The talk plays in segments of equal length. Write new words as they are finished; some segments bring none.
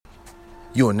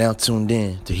You are now tuned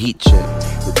in to Heat Check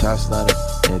with Ty Snyder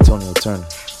and Antonio Turner,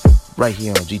 right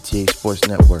here on GTA Sports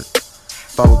Network.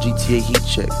 Follow GTA Heat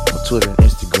Check on Twitter and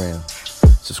Instagram.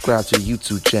 Subscribe to the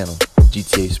YouTube channel,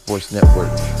 GTA Sports Network,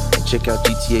 and check out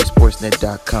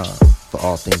GTASportsNet.com for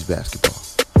all things basketball.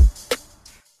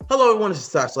 Hello, everyone. This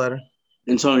is Ty Snyder.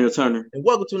 Antonio Turner. And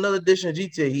welcome to another edition of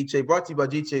GTA Heat Check, brought to you by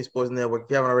GTA Sports Network. If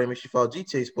you haven't already, make sure you follow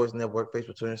GTA Sports Network,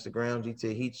 Facebook, Twitter, Instagram,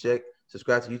 GTA Heat Check.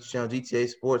 Subscribe to the YouTube channel GTA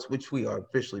Sports, which we are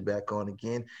officially back on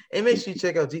again. And make sure you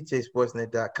check out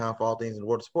GTASportsNet.com for all things in the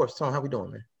world of sports. Tom, how we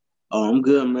doing, man? Oh, I'm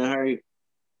good, man. How are you?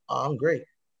 I'm great.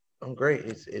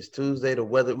 It's Tuesday. The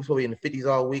weather, we're supposed to be in the 50s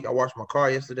all week. I washed my car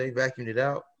yesterday, vacuumed it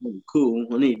out. Cool.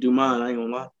 I need to do mine. I ain't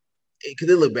gonna lie. Because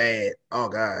it looked bad. Oh,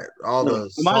 God. The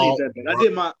mine salt. that bad. I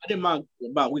did mine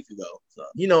about a week ago. So.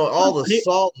 All the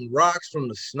salt and rocks from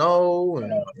the snow.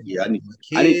 And I need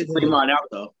to clean mine out,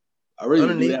 though. I really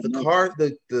underneath the car,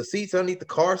 the seats underneath the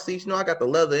car seats. I got the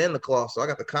leather and the cloth, so I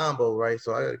got the combo, right?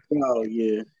 So I I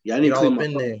need to clean my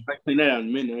car. I clean that out in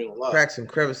a minute. I ain't gonna lie. Cracks and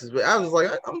crevices, but I was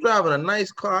like, I'm driving a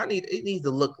nice car. It needs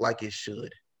to look like it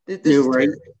should. This is right.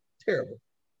 Terrible.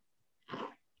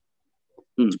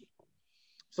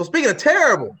 So speaking of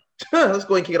terrible, let's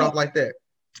go ahead and kick it off like that.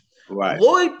 Right.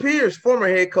 Lloyd Pierce, former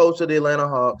head coach of the Atlanta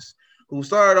Hawks, who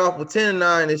started off with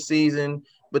 10-9 this season,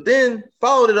 but then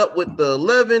followed it up with the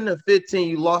 11-15.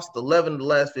 You lost 11 of the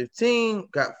last 15,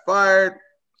 got fired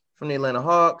from the Atlanta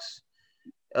Hawks.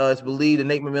 It's believed that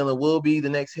Nate McMillan will be the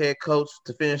next head coach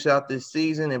to finish out this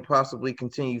season and possibly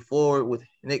continue forward with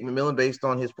Nate McMillan based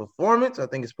on his performance. I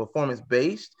think it's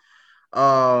performance-based.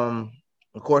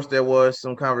 Of course, there was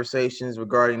some conversations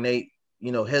regarding Nate,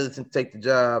 hesitant to take the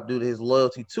job due to his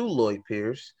loyalty to Lloyd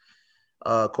Pierce,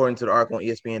 according to the article on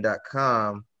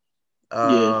ESPN.com.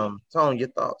 Tone, your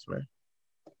thoughts, man?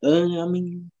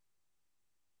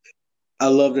 I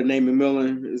love that Nate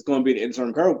McMillan is going to be the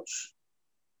interim coach.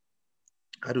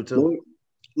 I do too.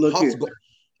 Look here.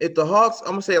 If the Hawks, I'm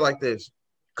going to say it like this.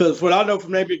 Because what I know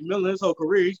from Nate McMillan, his whole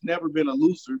career, he's never been a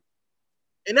loser.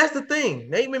 And that's the thing.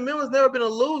 Nate McMillan's never been a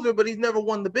loser, but he's never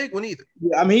won the big one either.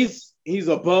 Yeah, he's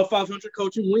above 500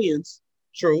 coaching wins.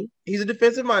 True. He's a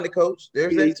defensive-minded coach.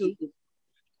 There's that too.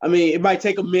 It might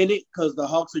take a minute because the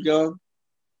Hawks are young.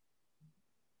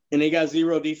 And they got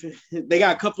zero defense. They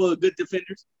got a couple of good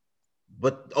defenders.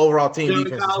 But overall team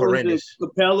defense is horrendous.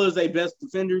 Capella's their best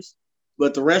defenders.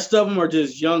 But the rest of them are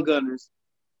just young gunners.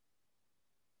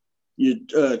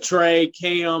 Trey,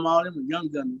 Cam, all them are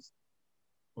young gunners.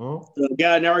 The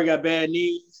guy now got bad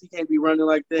knees. He can't be running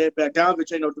like that.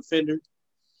 Bogdanovich ain't no defender.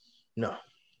 No.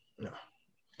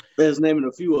 There's naming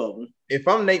a few of them. If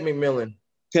I'm Nate McMillan,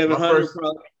 Kevin Hunter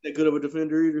probably that good of a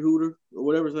defender either, Hooter or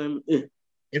whatever his name is.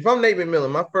 If I'm Nate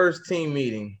McMillan, my first team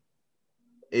meeting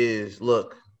is,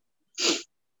 look,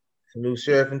 new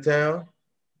sheriff in town.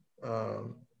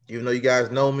 Even though you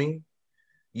guys know me,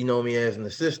 you know me as an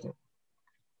assistant.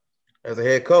 As a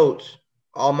head coach,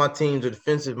 all my teams are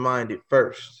defensive-minded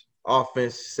first,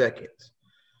 offense second.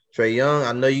 Trae Young,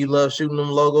 I know you love shooting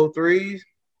them logo threes.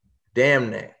 Damn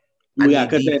that. I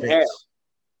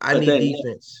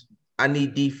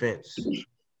need defense.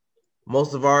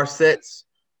 Most of our sets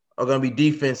are going to be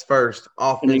defense first,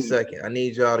 offense second. I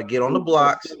need y'all to get on the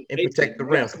blocks and protect the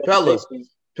rim. Fellas,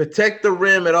 protect the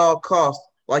rim at all costs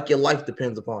like your life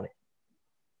depends upon it.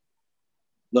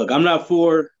 Look, I'm not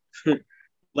for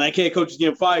black head coaches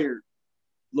getting fired.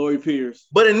 Lloyd Pierce.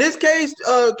 But in this case,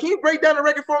 can you break down the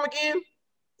record for him again?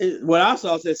 What I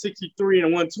saw said 63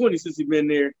 and 120 since he's been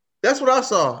there. That's what I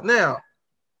saw. Now,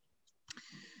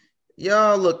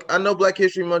 y'all, look, I know Black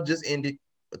History Month just ended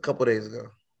a couple days ago.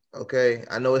 Okay?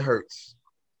 I know it hurts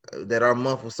that our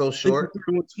month was so short.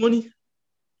 120?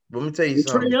 But let me tell you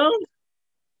something.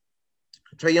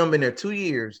 Trae Young been there 2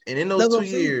 years. And in those 2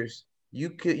 years, you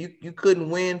couldn't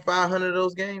win 500 of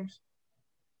those games?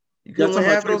 You couldn't win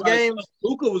half of those games?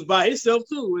 Luka was by himself,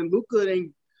 too. And Luka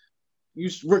ain't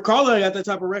 – Rick Carlisle got that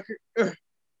type of record.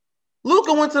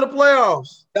 Luka went to the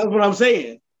playoffs. That's what I'm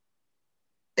saying.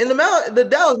 And the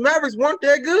Dallas Mavericks weren't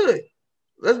that good.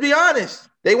 Let's be honest.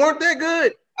 They weren't that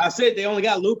good. I said they only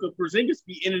got Luka. Porzingis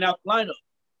be in and out the lineup.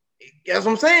 That's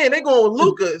what I'm saying. They're going with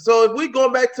Luka. So if we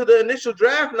going back to the initial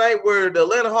draft night where the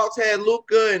Atlanta Hawks had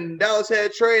Luka and Dallas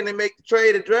had Trae and they make the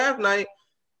trade at draft night,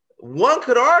 one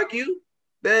could argue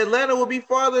that Atlanta would be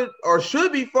farther or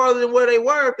should be farther than where they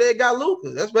were if they had got Luka.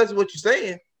 That's basically what you're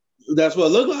saying. That's what it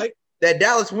looked like. That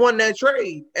Dallas won that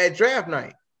trade at draft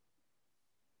night.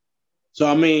 So,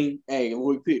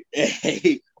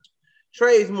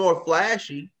 Trae's more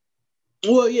flashy.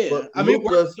 Well, yeah.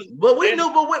 But we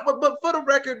knew, but for the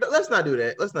record, let's not do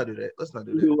that. Let's not do that.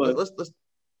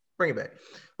 Bring it back.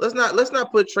 Let's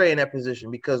not put Trey in that position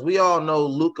because we all know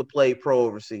Luka played pro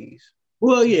overseas.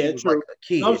 Well, yeah, true. Like a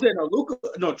kid. No, I'm saying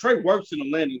Trey works in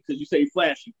Atlanta because you say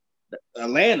flashy.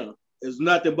 Atlanta is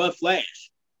nothing but flash.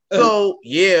 So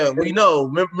yeah, we know.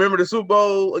 Remember the Super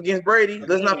Bowl against Brady?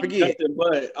 Let's not forget.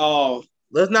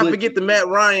 Let's not forget the Matt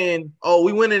Ryan. Oh,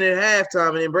 we went in at halftime,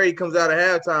 and then Brady comes out at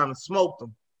halftime and smoked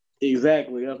them.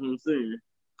 Exactly, that's what I'm saying.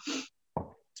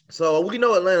 So we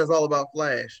know Atlanta's all about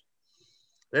flash.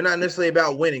 They're not necessarily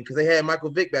about winning because they had Michael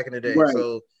Vick back in the day. Right.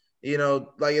 So,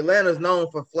 like Atlanta's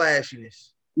known for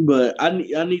flashiness. But I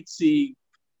need to see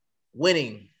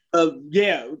winning.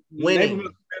 Winning.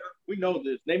 We know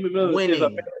this. Nathan Miller is a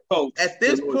better coach. At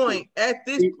this point, as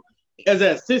an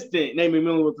assistant, Nathan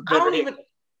Miller was a better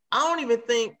I don't even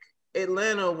think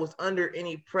Atlanta was under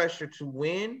any pressure to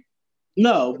win.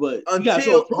 No, but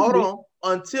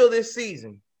until this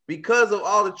season. Because of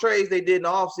all the trades they did in the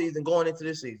offseason going into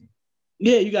this season.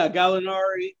 Yeah, you got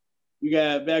Gallinari, you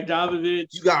got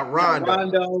Bogdanovich, you got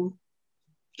Rondo.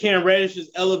 Cam Reddish is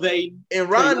elevating. And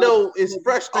Rondo is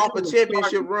fresh off a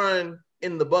championship run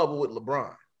in the bubble with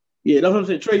LeBron. Yeah, that's what I'm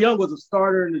saying. Trae Young was a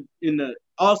starter in the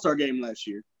All-Star game last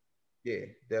year. Yeah,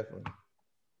 definitely.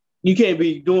 You can't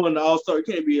be doing the All-Star. You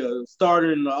can't be a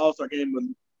starter in the All-Star game with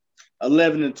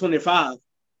 11 and 25.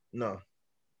 No,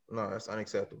 that's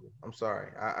unacceptable. I'm sorry.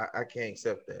 I can't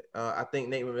accept that. I think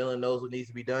Nate McMillan knows what needs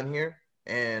to be done here.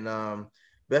 And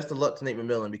best of luck to Nate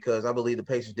McMillan because I believe the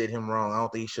Pacers did him wrong. I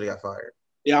don't think he should have got fired.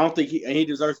 Yeah, I don't think he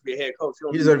deserves to be a head coach.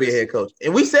 He deserves to be a head coach.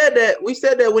 And we said that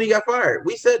when he got fired.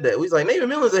 We said that. We was like, Nate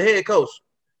McMillan's a head coach.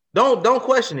 Don't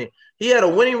question it. He had a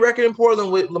winning record in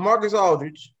Portland with LaMarcus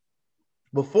Aldridge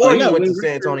before he went to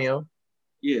San Antonio.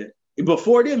 Yeah.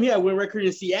 Before them, he had a winning record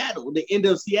in Seattle, the end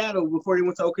of Seattle before he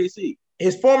went to OKC.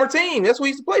 His former team. That's what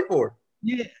he used to play for.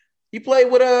 Yeah. He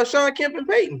played with Sean Kemp and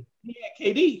Peyton. He had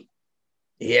KD.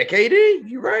 Yeah, KD.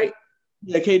 You're right.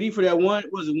 Yeah, KD for that 1,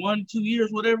 2 years,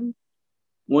 whatever.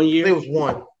 1 year. It was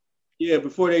one. Yeah,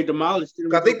 before they demolished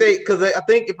it. I think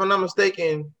if I'm not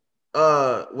mistaken,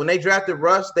 when they drafted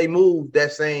Russ, they moved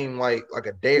that same like a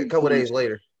couple of days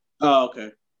later. Oh,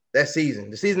 okay. That season.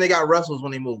 The season they got Russ was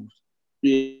when they moved.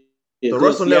 Yeah. So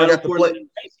Russell never got to play.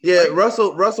 Yeah,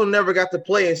 Russell never got to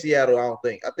play in Seattle, I don't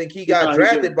think. I think he got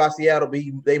drafted by Seattle, but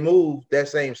they moved that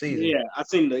same season. Yeah, I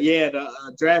seen the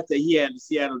draft that he had in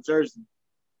Seattle jersey.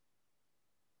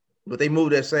 But they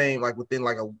moved that same within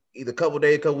either a couple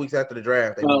days, a couple weeks after the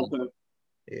draft. They moved. Okay.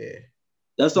 Yeah.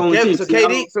 That's the only team. So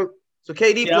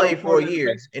KD played for a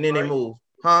year and then they moved.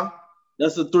 Huh?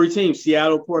 That's the 3 teams: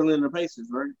 Seattle, Portland, and the Pacers,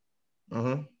 right?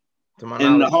 Mm-hmm. To my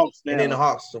knowledge. And the Hawks now. And then the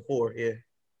Hawks, so 4, yeah.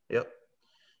 Yep.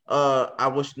 I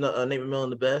wish Nate McMillan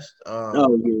the best.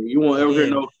 You won't ever hear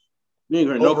no.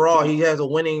 Overall, he has a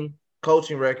winning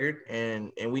coaching record,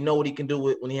 and we know what he can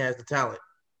do when he has the talent.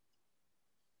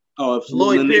 Oh,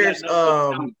 absolutely. Lloyd Pierce.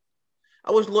 I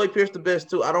wish Lloyd Pierce the best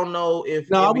too. I don't know if.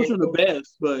 No, I wish him the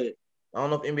best, but I don't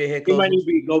know if NBA head coach. He might need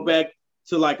to go back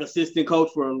to assistant coach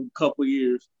for a couple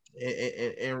years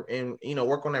and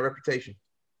work on that reputation.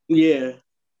 Yeah.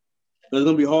 It's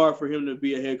gonna be hard for him to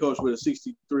be a head coach with a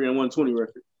 63 and 120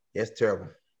 record. Yeah, it's terrible.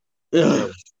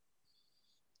 Let's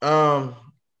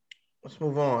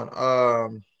move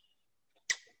on.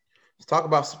 Let's talk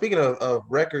about speaking of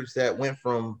records that went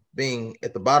from being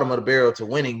at the bottom of the barrel to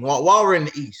winning. While we're in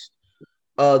the East,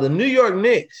 the New York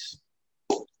Knicks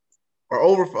are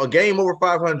over a game over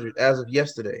 500 as of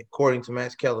yesterday, according to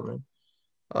Max Kellerman.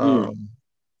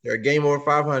 They're a game over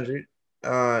 500.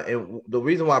 And the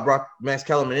reason why I brought Max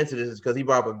Kellerman into this is because he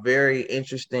brought up a very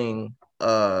interesting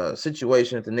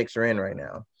situation that the Knicks are in right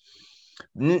now.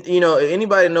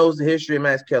 Anybody knows the history of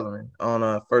Max Kellerman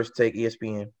on First Take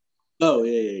ESPN? Oh,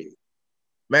 yeah.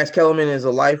 Max Kellerman is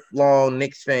a lifelong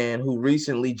Knicks fan who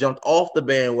recently jumped off the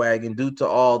bandwagon due to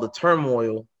all the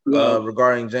turmoil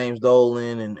regarding James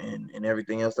Dolan and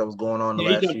everything else that was going on the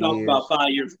last few years. He jumped off about 5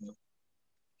 years ago.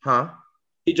 Huh?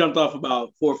 He jumped off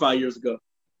about 4 or 5 years ago.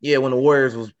 Yeah, when the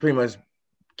Warriors was pretty much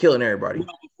killing everybody.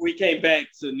 Before he came back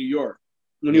to New York.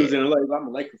 When he was in LA, I'm a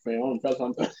Laker fan. I don't know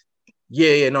something.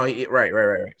 Yeah, no,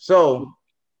 right. So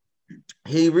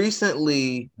he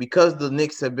recently, because the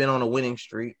Knicks have been on a winning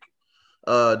streak,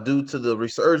 due to the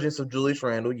resurgence of Julius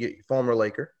Randle, former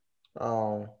Laker,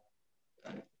 the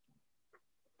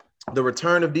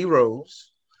return of D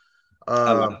Rose,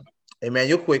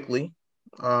 Emmanuel Quickley.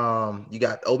 You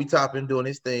got Obi Toppin doing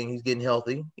his thing. He's getting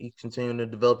healthy. He's continuing to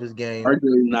develop his game.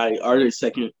 RJ's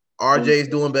second. RJ's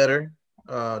doing better.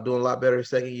 Doing a lot better his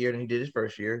second year than he did his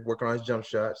first year. Working on his jump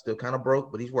shot. Still kind of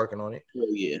broke, but he's working on it. Oh,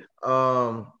 yeah.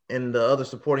 And the other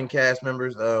supporting cast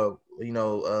members,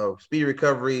 speedy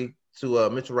recovery to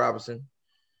Mitchell Robinson.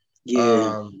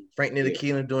 Yeah. Frank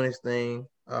Ntilikina doing his thing.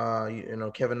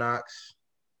 Kevin Knox.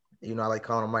 I like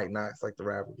calling him Mike Knox, like the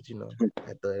rapper, but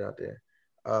I throw it out there.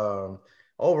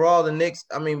 Overall, the Knicks.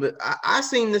 I mean, but I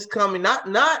seen this coming.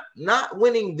 Not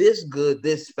winning this good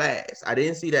this fast. I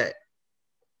didn't see that,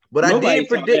 but I did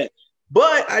predict.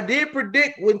 But I did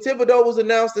predict when Thibodeau was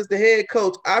announced as the head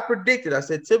coach. I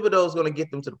said Thibodeau is going to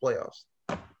get them to the playoffs.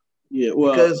 Yeah,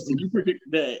 well, because you predicted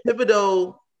that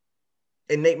Thibodeau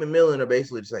and Nate McMillan are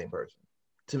basically the same person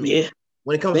to me. Yeah,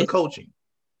 when it comes to coaching,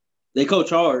 they coach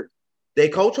hard.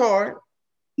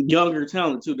 Younger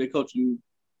talent too. They coach you.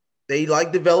 They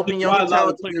like developing younger talent. A lot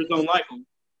of players don't like them.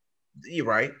 You're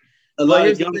right. A lot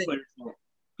of young players don't.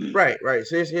 Right.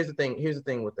 So here's the thing. Here's the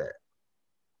thing with that.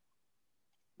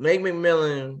 Nate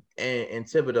McMillan and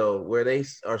Thibodeau, where they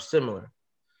are similar,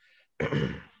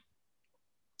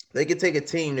 they could take a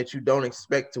team that you don't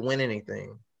expect to win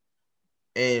anything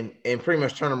and pretty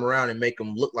much turn them around and make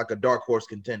them look like a dark horse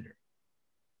contender.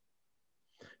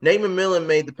 Nate McMillan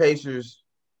made the Pacers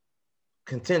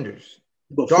contenders.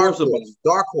 Dark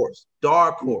horse.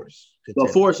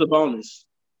 Before Sabonis.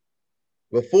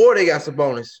 Before they got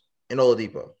Sabonis and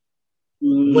Oladipo.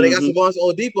 Mm-hmm. When they got Sabonis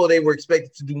and Oladipo, they were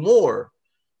expected to do more.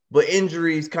 But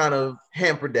injuries kind of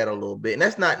hampered that a little bit. And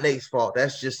that's not Nate's fault.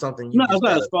 That's just something it's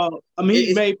not his fault. I mean,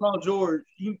 he made Paul George.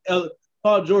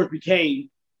 Paul George became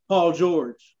Paul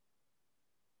George.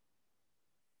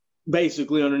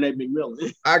 Basically under Nate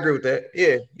McMillan. I agree with that.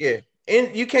 Yeah.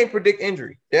 And you can't predict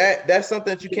injury. That's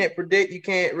something that you can't predict. You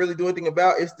can't really do anything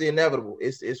about. It's the inevitable.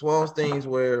 It's one of those things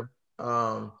where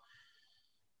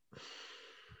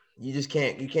you just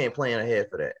can't plan ahead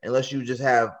for that unless you just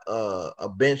have a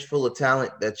bench full of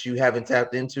talent that you haven't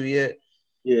tapped into yet.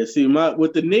 Yeah, see,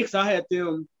 with the Knicks, I had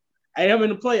them. I am in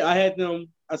the play. I had them.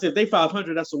 I said if they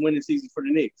 500, that's a winning season for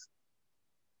the Knicks.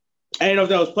 I didn't know if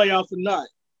that was playoffs or not.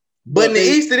 But in the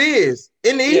East, it is.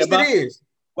 In the East, it is.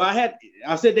 Well,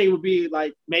 I said they would be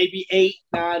like maybe 8,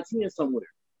 9, 10 somewhere.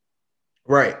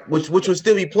 Right, which would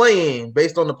still be playing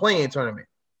based on the playing tournament.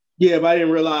 Yeah, but I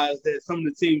didn't realize that some of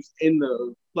the teams in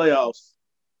the playoffs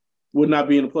would not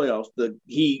be in the playoffs. The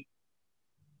Heat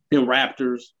and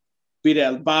Raptors be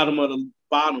at the bottom of the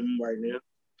bottom right now.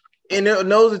 And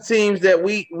those are teams that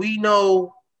we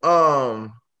know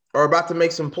are about to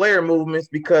make some player movements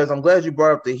because I'm glad you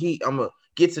brought up the Heat. I'm going to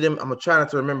get to them. I'm going to try not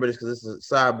to remember this because this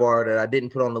is a sidebar that I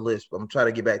didn't put on the list, but I'm going to try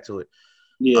to get back to it.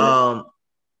 Yeah.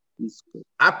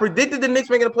 I predicted the Knicks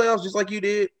making the playoffs just like you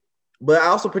did. But I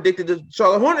also predicted the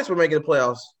Charlotte Hornets were making the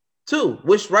playoffs too,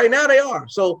 which right now they are.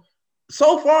 So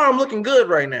far I'm looking good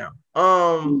right now.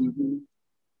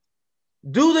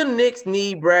 Do the Knicks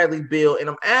need Bradley Beal? And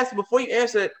I'm asking before you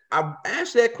answer it, I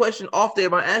asked that question off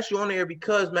there, but I asked you on there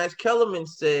because Max Kellerman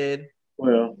said,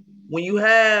 well, when you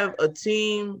have a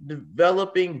team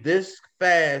developing this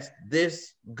fast,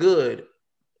 this good,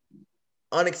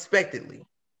 unexpectedly,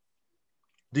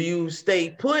 do you stay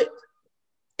put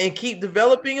and keep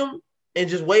developing them and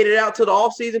just wait it out till the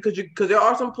offseason? Because there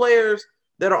are some players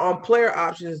that are on player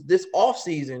options this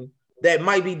offseason that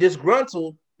might be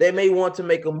disgruntled. They may want to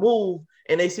make a move,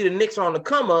 and they see the Knicks are on the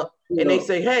come up, and they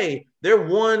say, "Hey, they're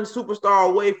one superstar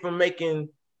away from making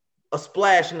a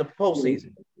splash in the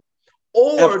postseason."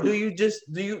 Or do you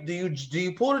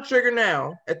pull the trigger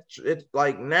now? It's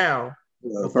like now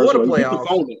before the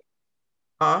playoffs.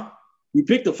 You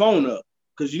pick the phone up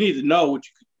because you need to know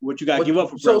what you got to give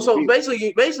up for. So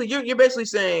basically, you're basically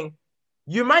saying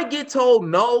you might get told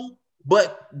no,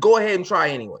 but go ahead and try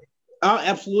anyway. I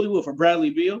absolutely will for Bradley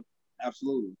Beal,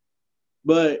 absolutely.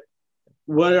 But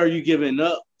what are you giving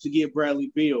up to get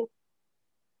Bradley Beal?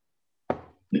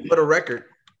 For the record,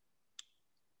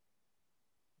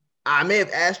 I may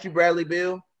have asked you Bradley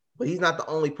Beal, but he's not the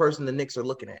only person the Knicks are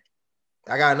looking at.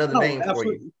 I got another name for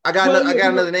you. I got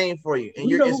another name for you, and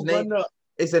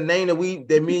it's a name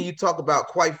that me and you talk about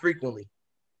quite frequently.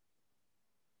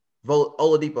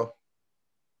 Oladipo.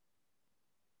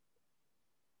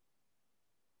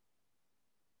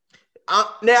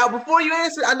 Now, before you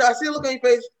answer, I know I see a look on your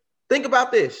face. Think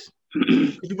about this.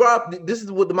 You brought up, this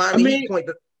is what the Miami Heat point.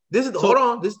 This is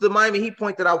the Miami Heat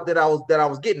point that I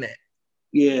was getting at.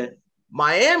 Yeah,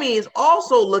 Miami is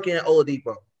also looking at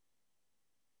Oladipo.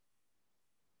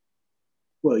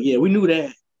 Well, yeah, we knew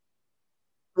that.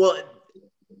 Well,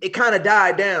 it kind of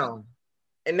died down,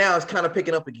 and now it's kind of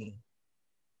picking up again.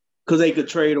 Because they could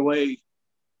trade away.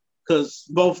 Because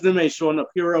both of them ain't showing up.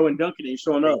 Hero and Duncan ain't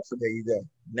showing up. So there you go.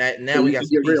 Now we got to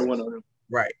get rid of one of them.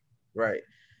 Right.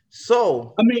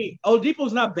 So I mean,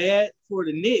 Oladipo's not bad for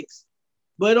the Knicks,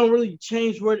 but it don't really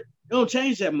change it don't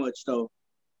change that much though.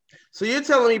 So you're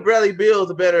telling me Bradley Beal is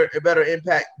a better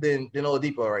impact than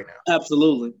Oladipo right now?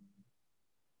 Absolutely.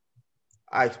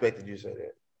 I expected you to say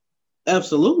that.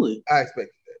 Absolutely. I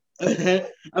expected that.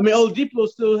 I mean, Oladipo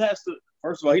still has to.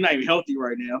 First of all, he's not even healthy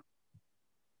right now.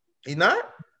 He's not?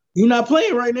 He's not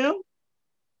playing right now.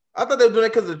 I thought they were doing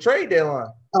it because of the trade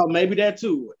deadline. Oh, maybe that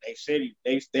too. They said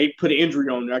they put an injury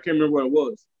on there. I can't remember what it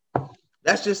was.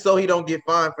 That's just so he don't get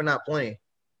fined for not playing.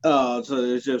 So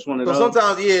it's just one of those. So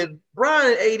sometimes, yeah,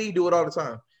 Brian and AD do it all the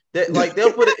time. That like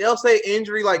they'll say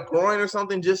injury like groin or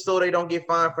something just so they don't get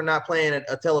fined for not playing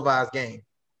a televised game.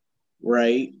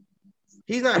 Right.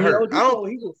 He's not hurt. Oladipo,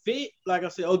 he will fit. Like I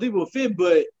said, Oladipo will fit,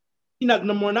 but he's not the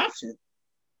number one option.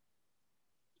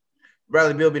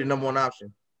 Bradley Beal be the number one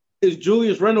option. Is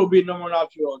Julius Randle be the number one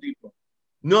option or Oladipo?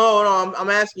 No, I'm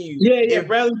asking you. Yeah.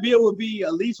 Bradley Beal would be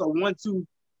at least a 1-2,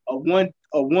 a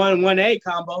 1-1-A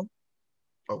combo.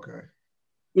 Okay.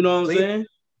 You know what I'm saying?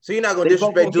 So you're not gonna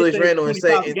disrespect Julius Randle and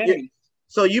say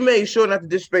so you made sure not to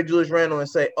disrespect Julius Randle and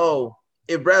say, oh,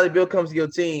 if Bradley Beal comes to your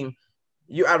team,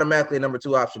 you're automatically a number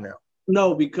 2 option now.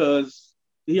 No, because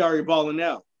he already balling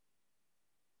out.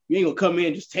 You ain't gonna come in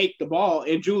and just take the ball,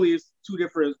 and Julius 2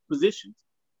 different positions.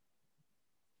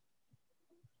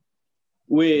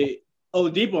 With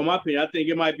Oladipo, in my opinion, I think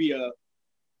it might be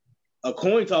a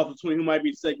coin toss between who might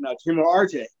be the second option, him or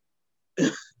RJ.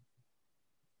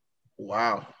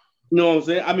 Wow. You know what I'm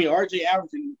saying? I mean, RJ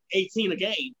averaging 18 a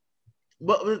game.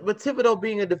 But Thibodeau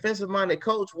being a defensive-minded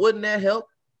coach, wouldn't that help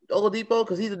Oladipo?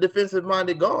 Because he's a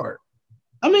defensive-minded guard.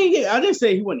 I mean, yeah, I didn't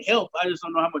say he wouldn't help. I just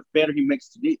don't know how much better he makes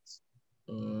the Knicks.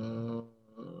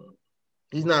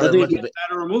 He's not as much of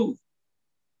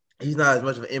He's not as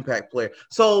much of an impact player.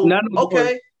 So,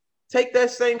 okay, take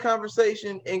that same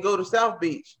conversation and go to South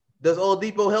Beach. Does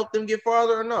Oladipo help them get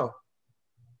farther or no?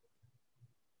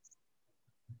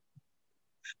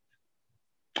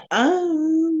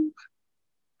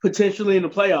 Potentially in the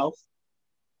playoffs.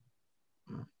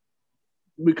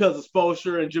 Because of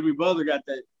Spoelstra and Jimmy Butler got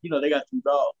that, they got them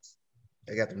dogs.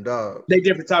 They got them dogs. They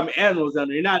different type of animals down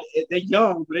there. They're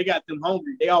young, but they got them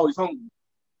hungry. They always hungry.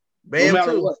 Bam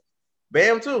too. What.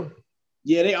 Bam too.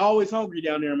 Yeah, they always hungry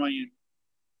down there in Miami.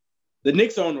 The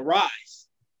Knicks are on the rise.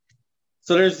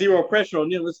 So there's zero pressure on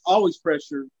them. There's always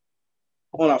pressure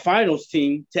on our finals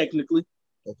team, technically.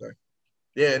 Okay.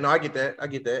 Yeah, no, I get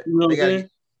that. You know they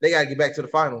gotta get back to the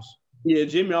finals. Yeah,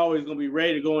 Jimmy always gonna be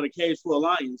ready to go in a cage full of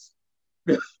lions.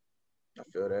 I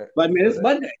feel that. But man, it's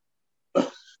Monday.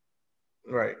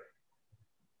 Right.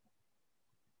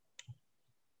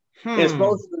 And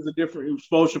Spoelstra is a different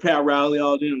Spoelstra, Pat Riley,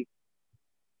 all them.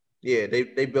 Yeah, they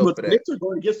built but for the that. Knicks are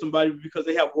going to get somebody because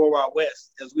they have World Wide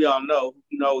West, as we all know,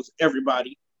 who knows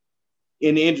everybody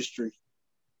in the industry.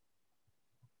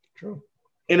 True.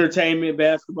 Entertainment,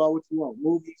 basketball, what you want?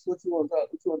 Movies, what you want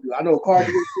to do? I know car.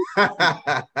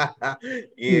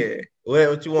 Yeah.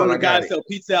 What you want? The guys sell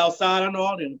pizza outside. I know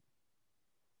all them.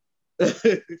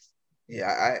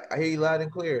 Yeah, I hear you loud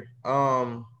and clear.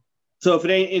 So if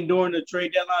it ain't during the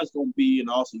trade deadline, it's gonna be in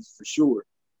Austin for sure.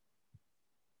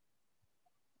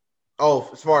 Oh,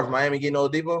 as far as Miami getting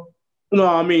Oladipo? No,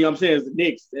 I mean I'm saying as the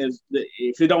Knicks,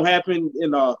 if it don't happen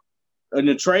in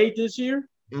the trade this year,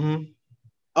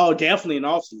 oh, definitely in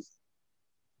offseason.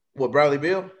 What, Bradley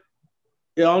Beal?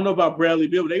 Yeah, I don't know about Bradley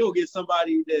Beal, but they're gonna get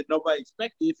somebody that nobody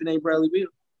expected if it ain't Bradley Beal.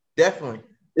 Definitely.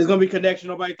 It's gonna be a connection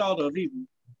nobody thought of either.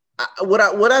 What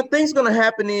I think is gonna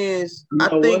happen is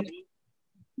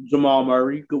Jamal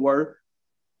Murray, good work.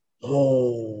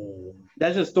 Oh,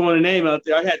 that's just throwing a name out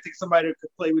there. I had to think somebody that could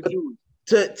play with you.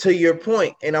 To your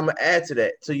point, and I'm gonna add to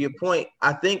that. To your point,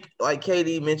 I think like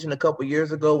KD mentioned a couple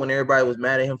years ago when everybody was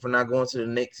mad at him for not going to the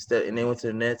Knicks and they went to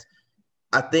the Nets.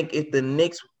 I think if the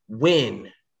Knicks win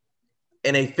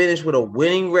and they finish with a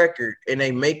winning record and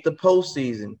they make the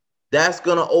postseason, that's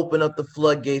gonna open up the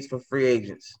floodgates for free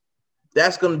agents.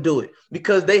 That's gonna do it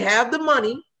because they have the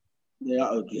money.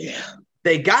 Yeah.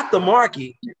 They got the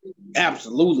market.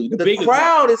 Absolutely. The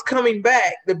crowd is coming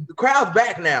back. The crowd's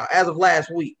back now as of last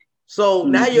week. So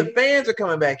now your fans are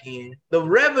coming back in. The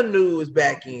revenue is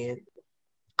back in.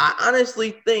 I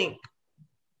honestly think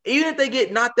even if they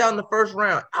get knocked out in the first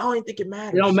round, I don't even think it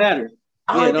matters. It don't matter.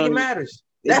 I don't think it matters.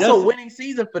 That's a winning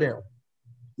season for them.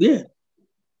 Yeah.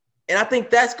 And I think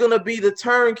that's going to be the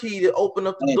turnkey to open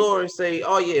up the door and say,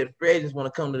 oh, yeah, the free agents want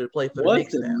to come to the play for the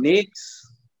Knicks now.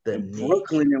 The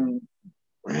Brooklyn in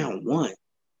round one.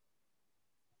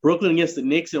 Brooklyn against the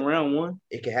Knicks in round one.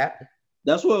 It could happen.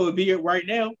 That's what it would be right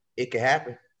now. It could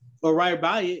happen. Or right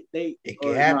by it. It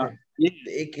could happen.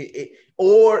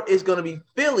 Or it's going to be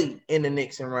Philly in the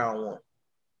Knicks in round one.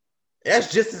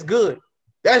 That's just as good.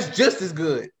 As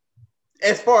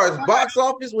far as box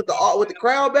office with the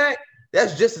crowd back,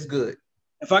 that's just as good.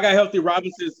 If I got healthy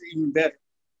Robinson, it's even better.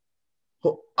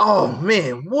 Oh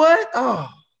man, what?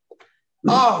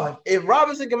 If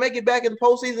Robinson can make it back in the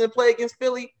postseason and play against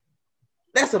Philly,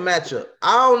 that's a matchup.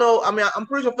 I don't know. I mean, I'm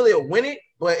pretty sure Philly will win it,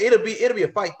 but it'll be a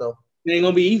fight though. It ain't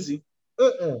gonna be easy.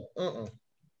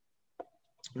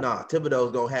 Nah,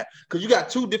 Thibodeau's gonna have because you got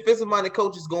two defensive-minded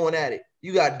coaches going at it.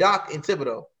 You got Doc and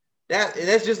Thibodeau.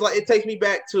 That's just like it takes me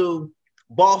back to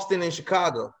Boston and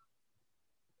Chicago.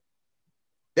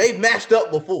 They've matched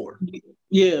up before.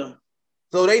 Yeah.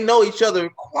 So they know each other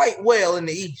quite well in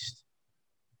the East.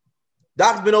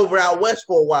 Doc's been over out west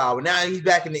for a while, but now he's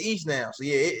back in the East now. So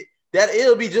yeah,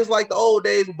 it'll be just like the old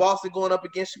days with Boston going up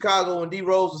against Chicago when D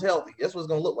Rose was healthy. That's what it's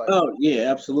gonna look like. Oh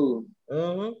yeah, absolutely.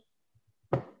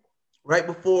 Right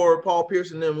before Paul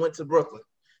Pierce and them went to Brooklyn,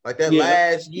 like that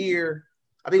last year,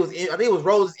 I think it was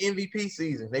Rose's MVP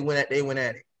season. They went at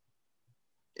it.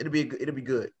 It'll be good. It'll be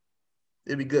good.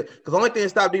 Because the only thing that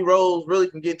stopped D Rose really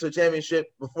from getting to a championship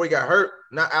before he got hurt,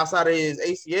 not outside of his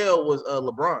ACL, was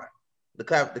LeBron.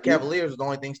 The Cavaliers was the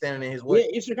only thing standing in his way.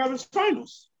 Yeah, Eastern Conference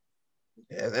Finals.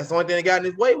 Yeah, that's the only thing that got in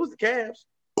his way was the Cavs.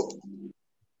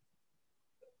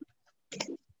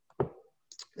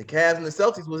 The Cavs and the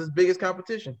Celtics was his biggest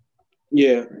competition.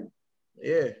 Yeah.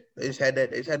 They just had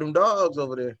that. They just had them dogs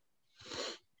over there.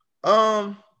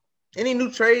 Any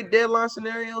new trade deadline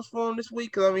scenarios for him this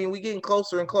week? Because I mean, we getting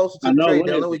closer and closer to the trade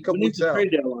deadline. When's the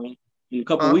trade deadline? In a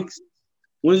couple weeks.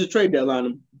 When's the trade deadline?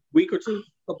 A week or two?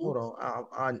 Hold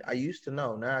on. I used to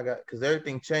know. Now I got because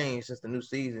everything changed since the new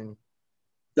season.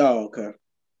 Oh, okay.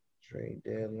 Trade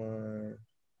deadline.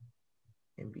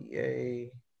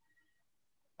 NBA.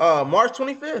 March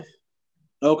 25th.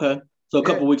 Okay. So a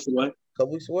couple weeks away. I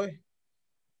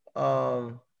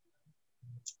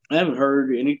haven't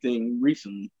heard anything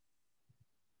recently.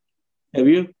 Have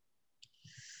you?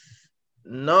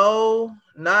 No,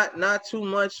 not too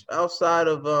much outside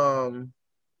of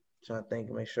trying to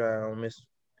think, make sure I don't miss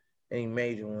any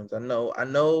major ones. I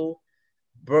know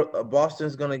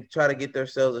Boston's gonna try to get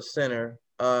themselves a center.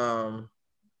 I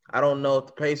don't know if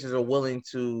the Pacers are willing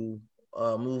to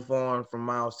move on from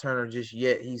Miles Turner just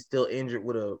yet. He's still injured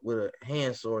with a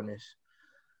hand soreness.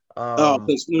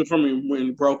 Because from when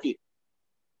he broke it.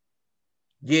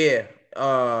 Yeah.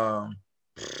 But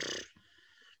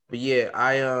yeah,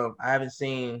 I haven't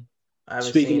seen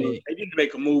it. They need to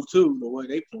make a move too, the way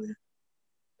they play.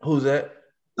 Who's that?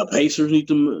 The Pacers need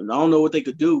to. I don't know what they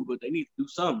could do, but they need to do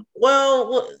something.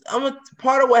 Well,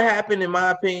 part of what happened, in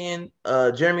my opinion.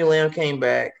 Jeremy Lamb came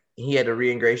back. He had to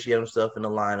re-ingratiate himself in the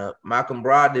lineup. Malcolm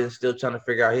Brogdon's still trying to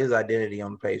figure out his identity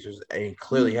on the Pacers, and he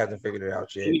clearly hasn't figured it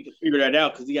out yet. He need to figure that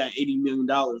out because he got $80 million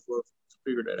worth to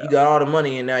figure that out. You got all the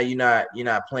money, and now you're not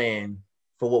playing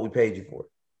for what we paid you for.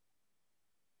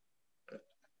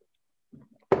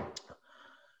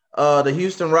 The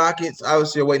Houston Rockets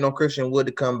obviously are waiting on Christian Wood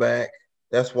to come back.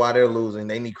 That's why they're losing.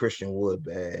 They need Christian Wood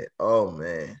bad. Oh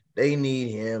man, they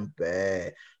need him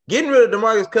bad. Getting rid of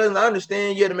DeMarcus Cousins, I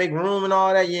understand you had to make room and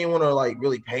all that. You didn't want to like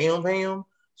really pay him.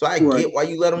 So I get why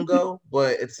you let him go,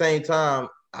 but at the same time,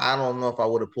 I don't know if I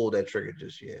would have pulled that trigger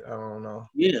just yet. I don't know.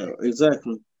 Yeah,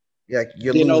 exactly. Yeah,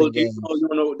 you're losing games.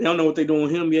 They don't know what they're doing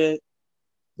with him yet.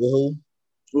 With who?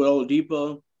 With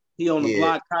Oladipo. He on the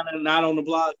block, kind of not on the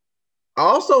block. I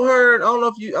also heard, I don't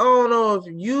know if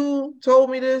you told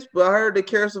me this, but I heard that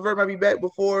Karis LeVert might be back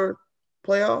before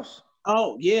playoffs.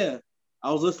 Oh, yeah.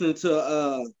 I was listening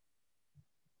to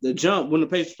The Jump when the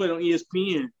Pacers played on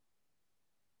ESPN.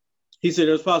 He said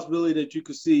there's a possibility that you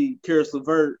could see Karis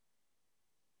LeVert,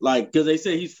 like, because they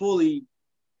say he's fully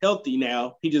healthy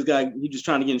now. He just trying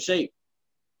to get in shape.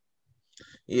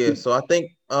 Yeah, so I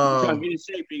think trying to get in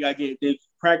shape, he got to get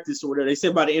practice or whatever. They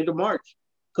said by the end of March.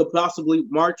 Could possibly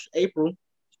March, April.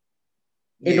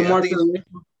 I think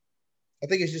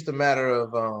it's just a matter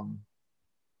of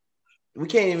we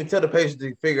can't even tell the Pacers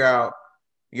to figure out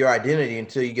your identity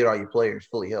until you get all your players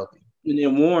fully healthy. And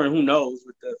then Warren, who knows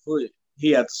with that foot?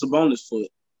 He had the Sabonis foot.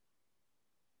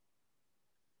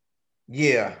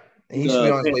 Yeah. And he should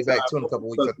be on his way back too in a couple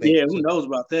weeks, I think. Yeah, who knows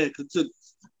about that? Because it took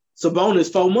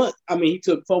Sabonis 4 months. I mean, he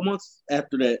took 4 months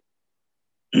after that.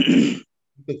 He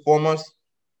took 4 months?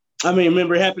 I mean,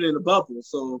 remember it happened in the bubble,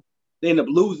 so they ended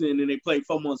up losing, and they played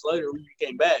 4 months later when he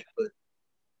came back. But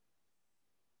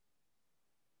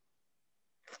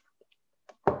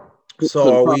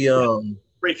so are we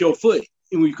break your foot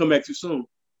and when you come back too soon?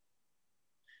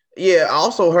 Yeah, I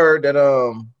also heard that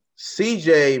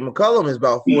CJ McCollum is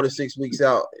about 4 to 6 weeks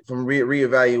out from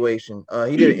reevaluation.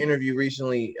 He did an interview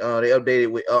recently. They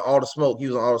updated with All the Smoke. He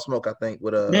was on All the Smoke, I think,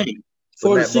 with 4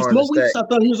 to 6 more weeks. I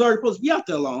thought he was already supposed to be out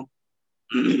that long.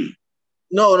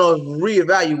 No,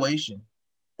 reevaluation.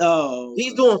 Oh,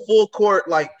 He's doing full court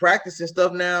like practice and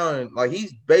stuff now, and like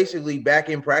he's basically back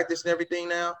in practice and everything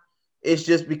now. It's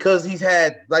just because he's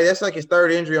had like that's like his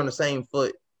third injury on the same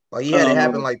foot. Like he had it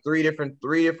happen like three different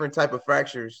type of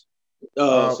fractures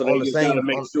so they on the just gotta same.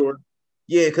 make sure.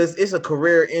 Yeah, because it's a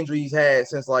career injury he's had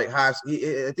since like high school.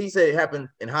 I think he said it happened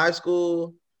in high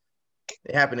school,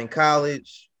 it happened in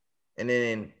college, and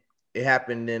then it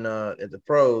happened in at the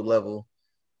pro level.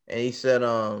 And he said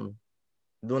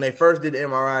when they first did the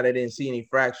MRI, they didn't see any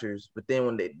fractures. But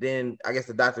then I guess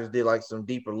the doctors did like some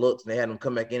deeper looks and they had him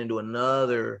come back in and do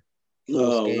another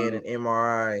full scan and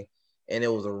MRI. And it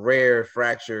was a rare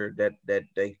fracture that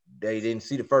they didn't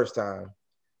see the first time.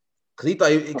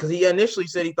 Because he initially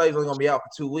said he thought he was gonna be out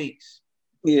for 2 weeks.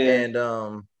 Yeah.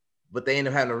 And but they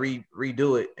ended up having to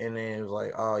redo it. And then it was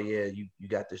like, oh yeah, you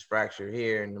got this fracture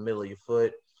here in the middle of your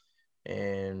foot.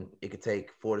 And it could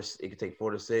take 4 to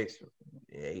 6,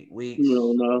 8 weeks. You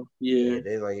don't know. Yeah.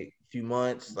 They like a few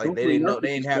months. Like they didn't know,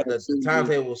 they didn't have the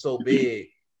timetable was so big.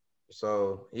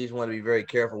 So he just wanted to be very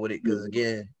careful with it because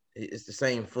again, it's the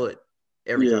same foot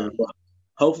every time.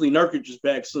 Hopefully Nurkic is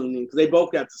back soon because they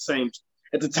both got the same.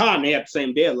 At the time, they have the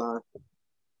same deadline.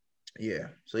 Yeah,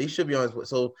 so he should be on his way.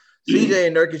 So CJ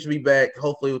and Nurkic should be back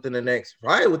hopefully within the next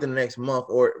month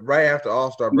or right after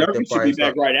All-Star break. Nurkic should be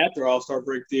back right after All-Star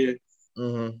break there.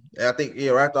 Mm-hmm. I think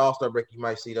right after All-Star break, you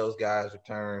might see those guys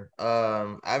return.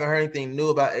 I haven't heard anything new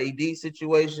about AD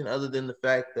situation other than the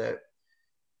fact that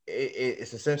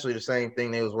it's essentially the same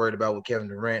thing they was worried about with Kevin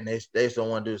Durant. They just don't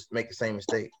want to make the same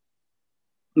mistake.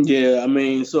 Yeah, I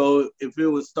mean, so if it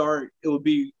would start, it would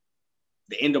be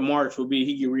the end of March would be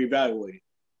he get reevaluated.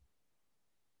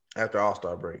 After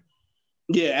All-Star break.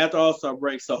 Yeah, after All-Star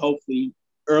break. So hopefully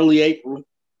early April.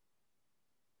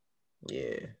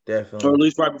 Yeah, definitely. Or at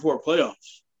least right before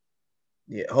playoffs.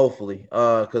 Yeah, hopefully.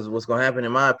 Because what's going to happen,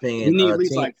 in my opinion, we need at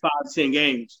least like 5 to 10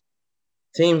 games.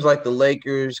 Teams like the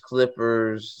Lakers,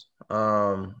 Clippers,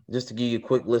 just to give you a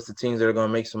quick list of teams that are going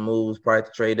to make some moves prior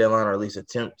to trade deadline or at least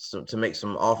attempt to make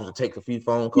some offers or take a few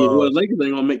phone calls. Yeah, well, the Lakers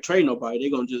ain't going to trade nobody.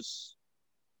 They're going to just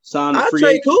sign a free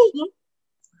agent. Kuzma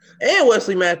and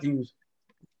Wesley Matthews.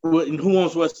 And who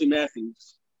wants Wesley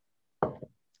Matthews?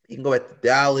 You can go back to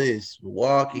Dallas,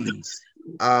 Milwaukee. Just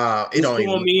throw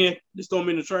him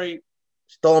in the trade.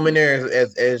 Just throw him in there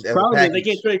as probably they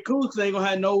can't trade Kuz because they ain't gonna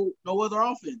have no other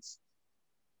offense.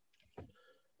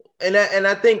 And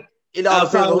I think it all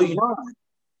depends on who you.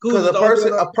 Because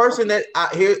a person that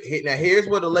here's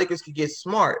where the Lakers could get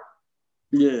smart.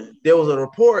 Yeah, there was a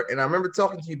report, and I remember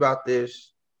talking to you about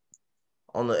this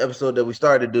on the episode that we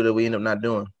started to do that we ended up not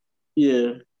doing.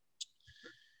 Yeah.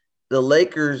 The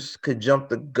Lakers could jump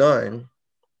the gun,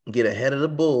 get ahead of the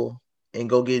bull, and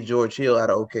go get George Hill out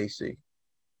of OKC.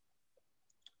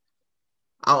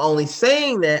 I'm only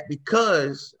saying that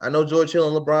because I know George Hill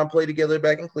and LeBron played together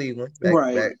back in Cleveland.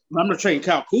 Right. I'm not trading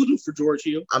Kyle Kuzma for George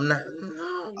Hill. I'm not.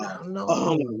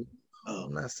 No.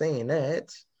 I'm not saying that.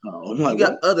 You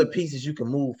got other pieces you can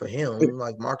move for him,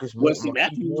 like Marcus Morris,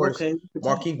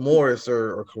 Markieff Morris,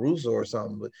 or Caruso or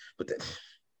something. But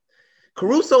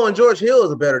Caruso and George Hill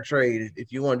is a better trade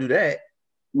if you want to do that.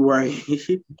 Right.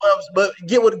 but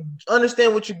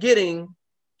understand what you're getting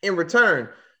in return.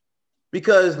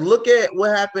 Because look at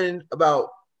what happened about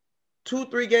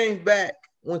 2-3 games back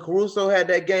when Caruso had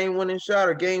that game-winning shot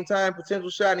or game-time potential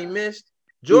shot and he missed.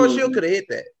 George Hill could have hit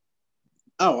that.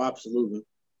 Oh, absolutely.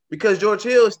 Because George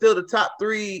Hill is still the top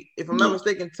 3, if I'm not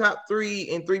mistaken, top 3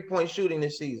 in three-point shooting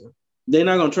this season. They're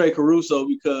not going to trade Caruso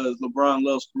because LeBron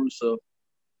loves Caruso.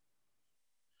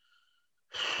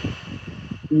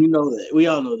 You know that. We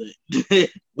all know that.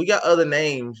 We got other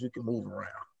names you can move around.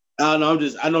 I know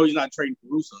he's not trading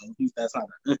Caruso. That's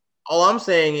not. All I'm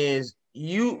saying is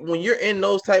when you're in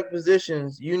those type of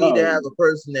positions, you need to have a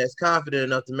person that's confident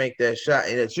enough to make that shot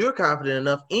and that you're confident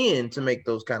enough to make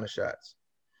those kind of shots.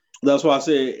 That's why I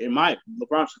said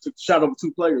LeBron should took the shot over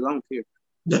 2 players. I don't care.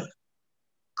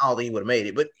 I don't think he would have made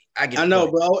it, but I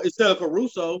know, bro. Instead of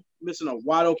Caruso missing a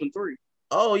wide open 3.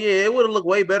 Oh yeah, it would have looked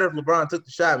way better if LeBron took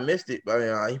the shot and missed it. But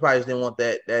he probably just didn't want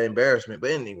that embarrassment.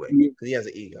 But anyway, because he has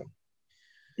an ego.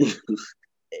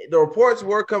 The reports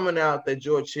were coming out that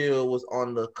George Hill was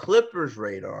on the Clippers'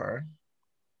 radar.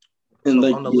 And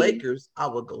on the Lakers, I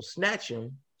would go snatch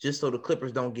him just so the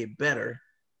Clippers don't get better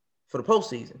for the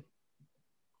postseason.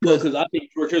 Because I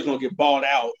think George Hill's gonna get balled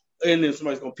out, and then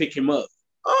somebody's gonna pick him up.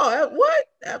 Oh, what?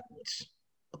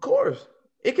 Of course,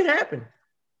 it can happen.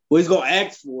 Well, he's gonna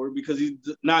ask for it because he's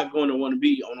not going to want to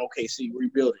be on OKC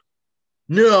rebuilding.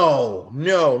 No.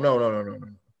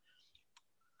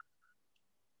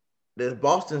 The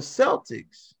Boston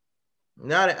Celtics,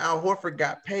 now that Al Horford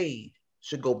got paid,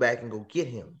 should go back and go get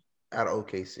him. out of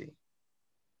OKC.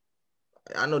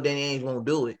 I know Danny Ainge won't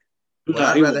do it, but No,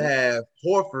 I'd rather have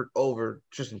Horford over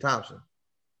Tristan Thompson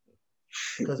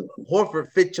because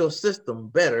Horford fits your system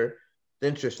better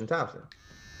than Tristan Thompson.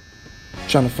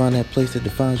 Trying to find that place that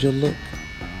defines your look?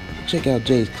 Check out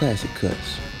Jay's Classic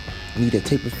Cuts. Need a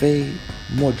taper fade,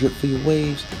 more drip for your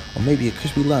waves, or maybe a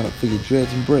crispy lineup for your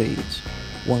dreads and braids?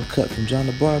 One cut from John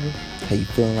the Barber, how you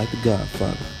feeling like the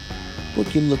Godfather?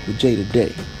 Book your look with Jay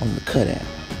today on the Cut app.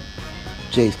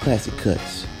 Jay's Classic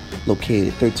Cuts, located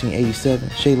at 1387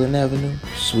 Shaylin Avenue,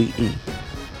 Suite E.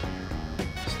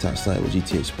 It's Ty Slider with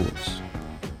GTA Sports.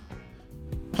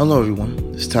 Hello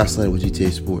everyone, it's Ty Slider with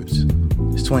GTA Sports.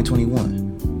 It's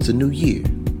 2021. It's a new year.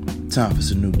 Time for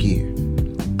some new gear.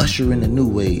 Usher in the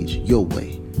new age your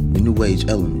way with New Age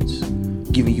Elements,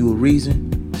 giving you a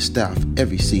reason to style for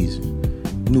every season.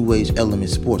 New Age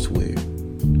Elements Sportswear.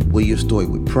 Wear your story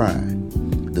with pride.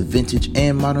 The vintage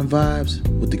and modern vibes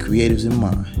with the creatives in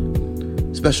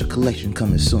mind. Special collection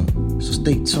coming soon, so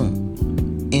stay tuned.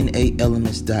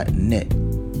 NAElements.net.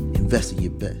 Invest in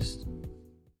your best.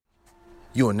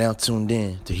 You are now tuned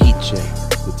in to Heat Check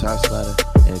with Ty Slider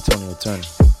and Antonio Turner,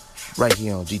 right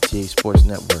here on GTA Sports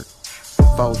Network.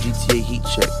 Follow GTA Heat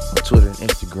Check on Twitter and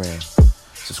Instagram.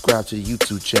 Subscribe to the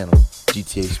YouTube channel,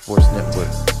 GTA Sports Network,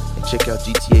 and check out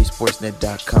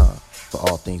GTASportsNet.com for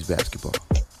all things basketball.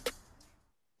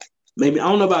 Maybe I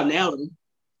don't know about now.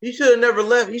 He should have never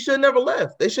left. He should have never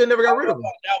left. They should have never got rid of him.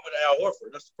 Now with Al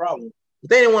Horford, that's the problem.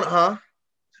 They didn't want to, huh?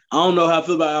 I don't know how I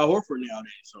feel about Al Horford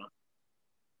nowadays. So.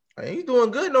 He's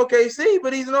doing good in OKC,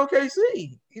 but he's in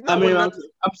OKC. I mean, I'm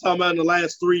talking about in the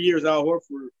last 3 years, Al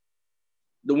Horford,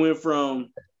 that went from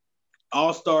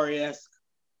all-star-esque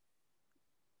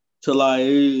to like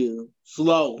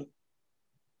slow.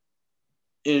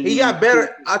 And he got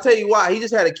better. I'll tell you why. He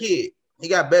just had a kid. He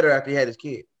got better after he had his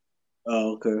kid.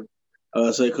 Oh, okay.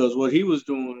 I say because what he was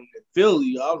doing in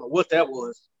Philly, I don't know what that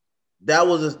was. That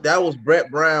was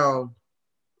Brett Brown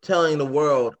telling the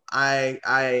world, I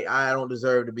don't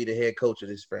deserve to be the head coach of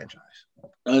this franchise.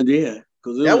 Yeah,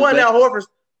 because that wasn't Al Horford's.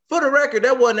 For the record,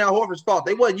 that wasn't Al Horford's fault.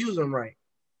 They wasn't using him right.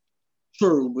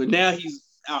 True, but now he's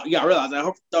out. You gotta realize that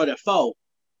Horford started at 4,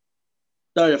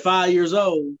 started at 5 years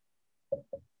old.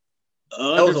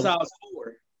 Undersized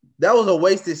 4. That was a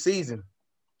wasted season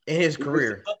in his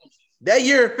career. That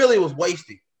year in Philly was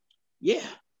wasted. Yeah.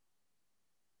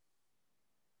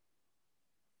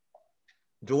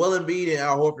 Joel Embiid and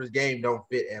Al Horford's game don't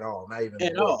fit at all. Not even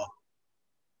at all.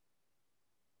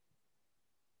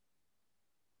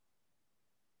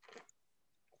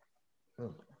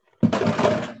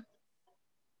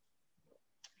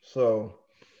 So,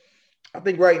 I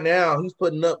think right now he's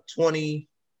putting up 17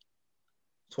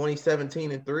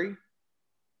 and 3.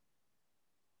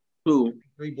 Who?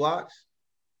 3 blocks.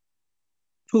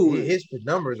 Who? His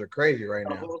numbers are crazy right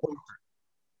now.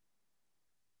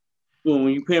 Well,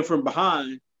 when you pay from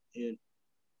behind, and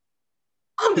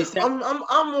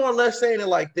I'm more or less saying it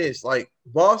like this: like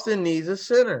Boston needs a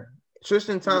center.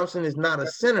 Tristan Thompson is not a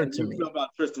center to me. You feel about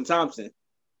Tristan Thompson?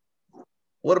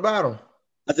 What about him?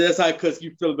 I said that's how because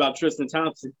you feel about Tristan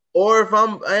Thompson. Or if I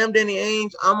am Danny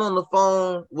Ainge, I'm on the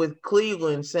phone with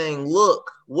Cleveland saying,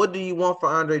 "Look, what do you want for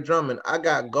Andre Drummond? I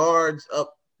got guards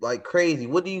up like crazy.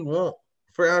 What do you want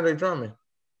for Andre Drummond?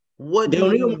 What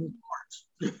do you want?"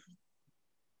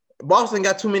 Boston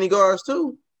got too many guards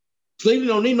too. Cleveland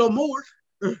don't need no more.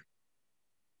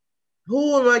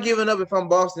 Who am I giving up if I'm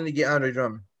Boston to get Andre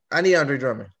Drummond? I need Andre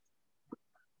Drummond.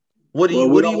 What do you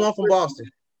want from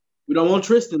Boston? We don't want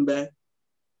Tristan back.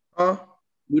 Huh?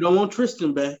 We don't want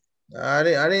Tristan back. I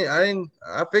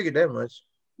figured that much.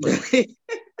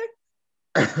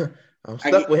 I'm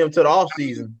stuck with him till the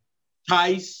offseason.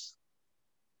 Tice,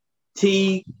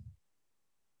 Teague.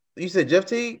 You said Jeff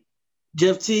Teague?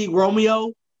 Jeff Teague,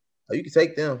 Romeo. Oh, you can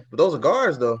take them. But those are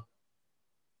guards, though.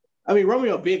 I mean,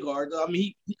 Romeo big guard. I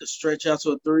mean, he could stretch out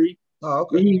to a 3. Oh,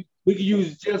 okay. We could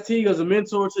use Jeff Teague as a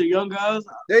mentor to the young guys.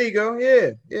 There you go.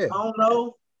 Yeah. I don't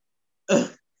know.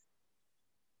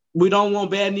 We don't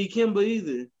want Bad Knee Kimba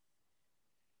either.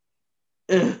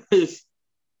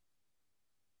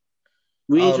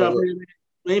 We ain't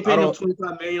paying him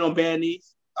 $25 million on Bad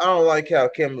Knees. I don't like how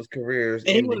Kimba's career is.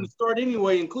 And he wouldn't start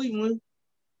anyway in Cleveland.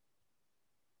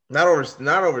 Not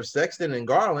over Sexton and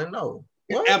Garland, no.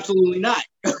 What? Absolutely not.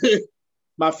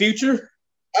 My future.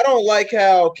 I don't like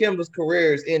how Kimba's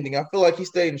career is ending. I feel like he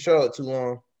stayed in Charlotte too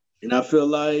long. And I feel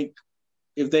like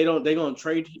if they're going to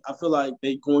trade, I feel like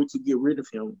they're going to get rid of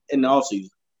him in the offseason.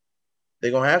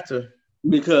 They're going to have to.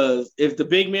 Because if the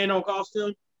big man don't cost him,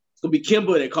 it's going to be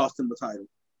Kimba that cost him the title.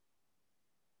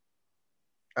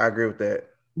 I agree with that.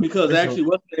 Because what's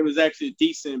his name is actually a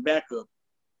decent backup.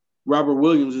 Robert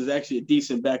Williams is actually a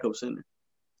decent backup center.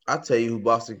 I'll tell you who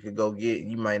Boston could go get.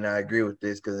 You might not agree with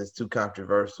this because it's too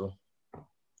controversial.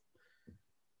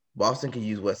 Boston can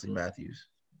use Wesley Matthews.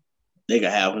 They could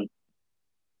have him.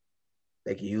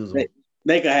 They can use him.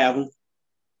 They could have him.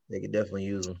 They could definitely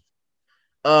use him.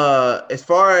 As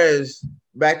far as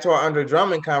back to our Andre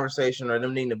Drummond conversation or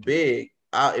them needing a big,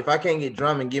 if I can't get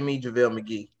Drummond, give me JaVale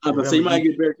McGee. So you might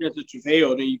get better chance at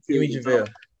JaVale than you could. Give me JaVale.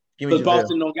 Because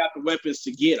Boston don't got the weapons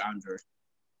to get Andre.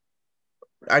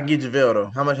 I can get JaVale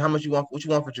though. How much you want? What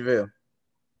you want for JaVale?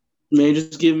 Man,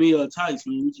 just give me a Tice,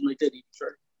 man. We just make that easy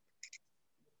trade.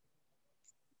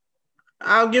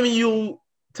 I'm giving you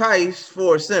Tice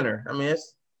for a center. I mean,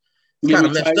 it's kind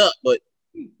of messed up, but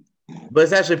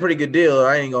it's actually a pretty good deal.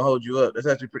 I ain't gonna hold you up. That's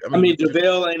actually pretty. I mean,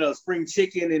 JaVale ain't a spring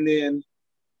chicken, and then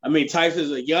Tice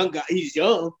is a young guy. He's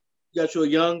young. You got you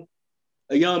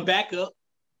a young backup,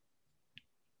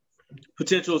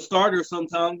 potential starter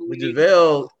sometime. But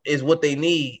JaVale is what they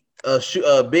need.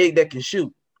 A big that can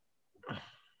shoot.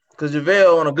 Because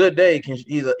JaVale on a good day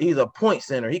he's a point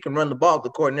center. He can run the ball up the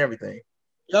court and everything.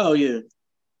 Oh yeah.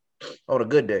 On a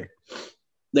good day.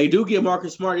 They do get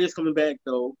Marcus Smart is coming back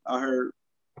though. I heard.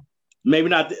 Maybe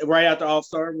not right after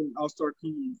All-Star when All-Star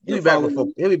comes. He'll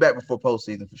be back before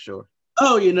postseason for sure.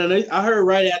 Oh yeah, no, I heard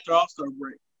right after All-Star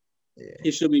break. Yeah.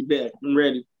 He should be back and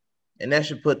ready. And that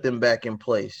should put them back in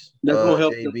place. That's gonna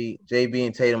help JB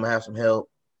and Tatum will have some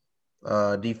help.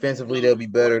 Defensively, they'll be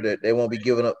better. They won't be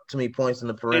giving up too many points in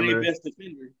the perimeter. And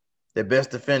their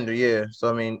best defender, yeah. So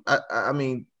I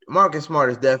mean, Marcus Smart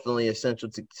is definitely essential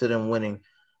to them winning.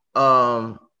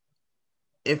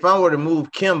 If I were to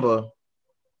move Kemba,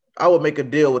 I would make a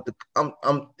deal with the.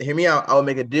 Hear me out. I would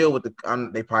make a deal with the.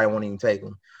 They probably won't even take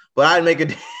him, but I'd make a.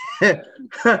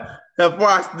 For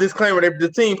our disclaimer,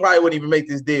 the team probably wouldn't even make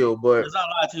this deal. But there's not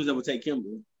a lot of teams that would take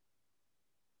Kemba.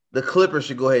 The Clippers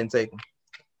should go ahead and take him.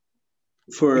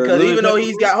 Because even though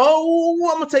he's got, I'm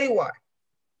gonna tell you why.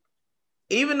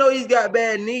 Even though he's got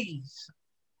bad knees,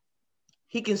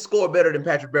 he can score better than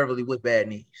Patrick Beverley with bad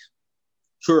knees.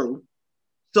 True.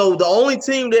 So the only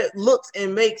team that looks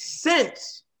and makes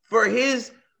sense for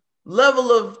his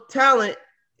level of talent,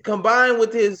 combined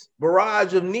with his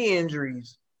barrage of knee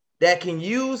injuries, that can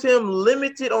use him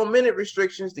limited on minute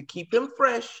restrictions to keep him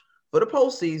fresh for the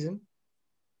postseason.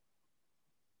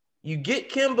 You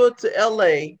get Kemba to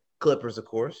LA. Clippers, of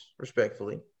course,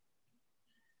 respectfully.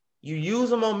 You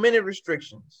use them on minute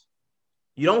restrictions.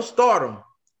 You don't start them.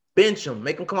 Bench them.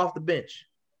 Make them come off the bench.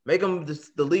 Make them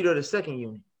the leader of the second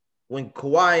unit. When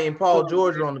Kawhi and Paul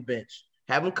George are on the bench,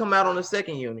 have them come out on the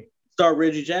second unit. Start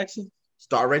Reggie Jackson.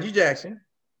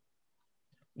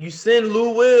 You send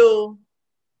Lou Will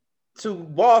to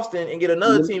Boston and get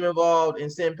another team involved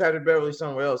and send Patrick Beverley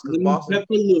somewhere else because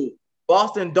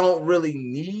Boston don't really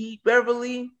need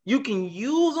Beverly. You can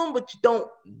use them, but you don't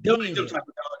need them. They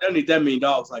don't need that many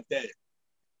dogs like that.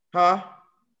 Huh?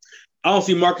 I don't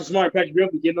see Marcus Smart and Patrick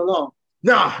Beverly getting along.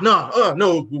 No.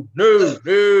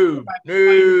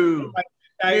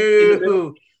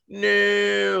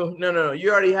 You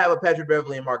already have a Patrick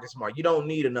Beverly and Marcus Smart. You don't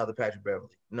need another Patrick Beverly.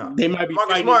 No. They might be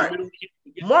Marcus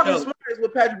Smart is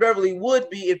what Patrick Beverly would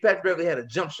be if Patrick Beverly had a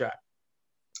jump shot.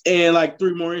 And like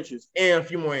 3 more inches. And a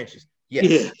few more inches. Yes.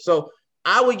 Yeah. So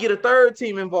I would get a third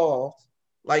team involved,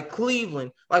 like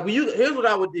Cleveland. Like here's what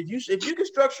I would do. If you can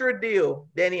structure a deal,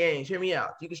 Danny Ainge, hear me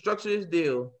out. You can structure this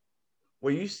deal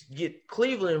where you get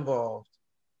Cleveland involved.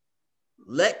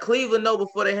 Let Cleveland know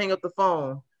before they hang up the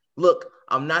phone. Look,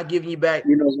 I'm not giving you back.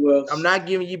 I'm not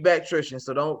giving you back Tristan.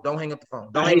 So don't hang up the phone.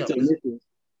 Don't hang up.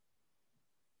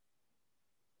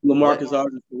 LaMarcus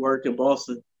Aldridge to work in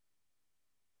Boston.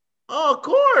 Oh, of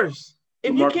course.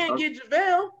 If you can't get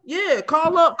JaVale,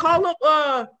 call up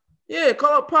Pop.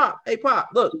 Hey, Pop,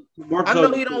 look, I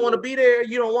know you don't want to be there.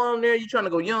 You don't want him there. You're trying to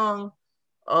go young.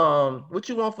 What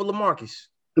you want for LaMarcus?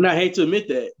 And I hate to admit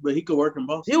that, but he could work in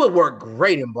Boston. He would work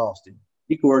great in Boston.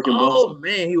 He could work in Boston. Oh,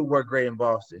 man, he would work great in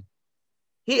Boston.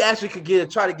 He actually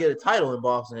could try to get a title in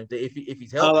Boston if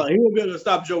he's healthy. He won't be able to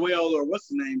stop Joel or what's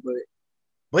the name, but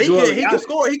he can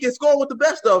score. He can score with the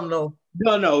best of them, though.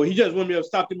 No. He just won't be able to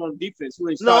stop him on defense.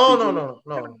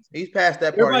 No. He's past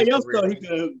that part. Everybody else, though, he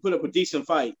can put up a decent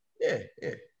fight. Yeah.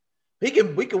 We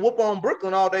can whoop on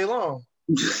Brooklyn all day long.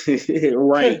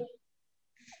 Right.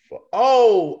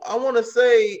 Oh, I want to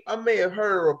say I may have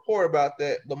heard a report about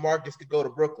that. LaMarcus could go to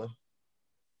Brooklyn.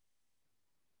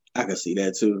 I can see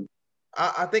that, too.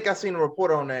 I think I seen a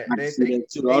report on that. I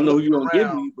don't know who you're going to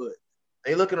give me, but.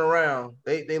 They looking around.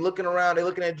 They looking around. They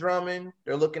looking at Drummond.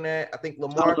 They're looking at, I think,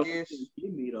 LaMarcus.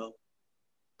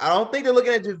 I don't think they're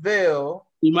looking at JaVale.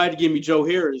 You might give me Joe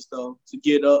Harris, though, to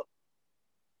get up.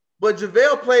 But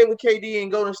JaVale played with KD in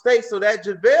Golden State, so that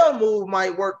JaVale move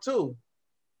might work too.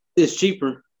 It's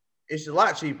cheaper. It's a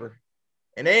lot cheaper.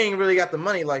 And they ain't really got the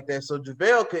money like that. So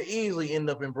JaVale could easily end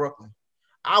up in Brooklyn.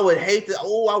 I would hate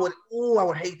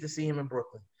to see him in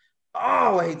Brooklyn. Oh,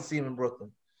 I would hate to see him in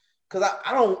Brooklyn. Because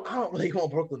I don't really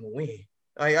want Brooklyn to win.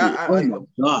 Like my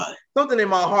God. Something in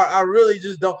my heart, I really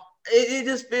just don't. It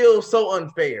just feels so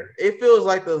unfair. It feels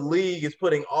like the league is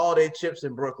putting all their chips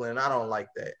in Brooklyn, and I don't like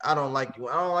that. I don't like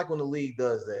when the league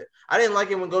does that. I didn't like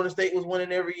it when Golden State was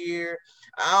winning every year.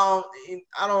 I didn't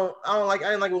like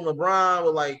it when LeBron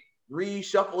would like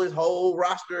reshuffle his whole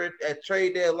roster at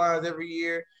trade deadlines every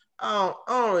year. I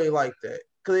don't really like that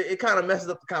because it kind of messes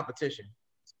up the competition.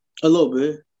 A little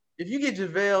bit. If you get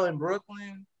JaVale in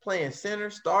Brooklyn playing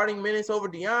center, starting minutes over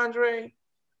DeAndre,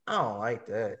 I don't like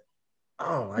that.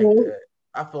 I don't like that.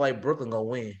 I feel like Brooklyn gonna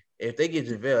win. If they get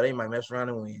JaVale, they might mess around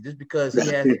and win just because he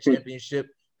has a championship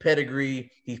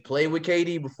pedigree. He's played with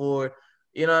KD before.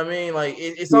 You know what I mean? Like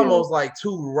it's almost like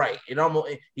too right. It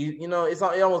almost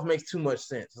it almost makes too much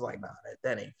sense. It's like, nah,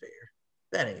 that ain't fair.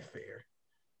 That ain't fair.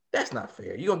 That's not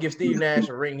fair. You gonna give Steve Nash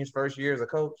a ring his first year as a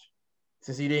coach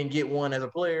since he didn't get one as a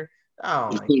player? I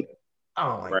don't like that. I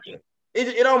don't like that.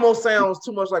 It almost sounds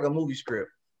too much like a movie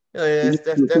script.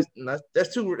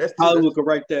 That's too. Hollywood could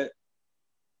write that.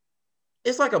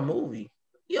 It's like a movie.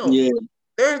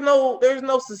 There's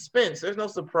no suspense. There's no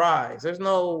surprise. There's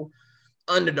no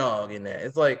underdog in that.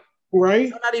 It's like right.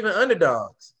 They're not even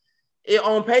underdogs.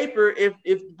 On paper, if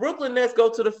Brooklyn Nets go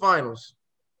to the finals,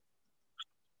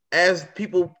 as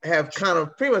people have kind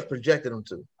of pretty much projected them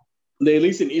to, they at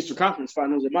least in the Eastern Conference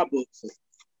Finals in my book. So.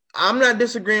 I'm not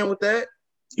disagreeing with that.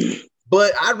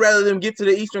 But I'd rather them get to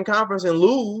the Eastern Conference and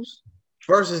lose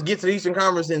versus get to the Eastern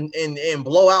Conference and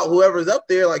blow out whoever's up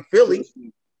there like Philly.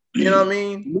 You know what I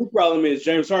mean? The problem is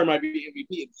James Harden might be MVP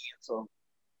again. So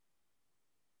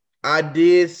I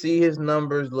did see his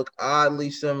numbers look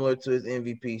oddly similar to his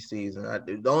MVP season. I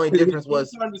did. The only difference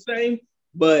was not the same,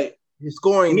 but his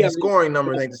scoring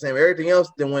numbers ain't the same. Everything else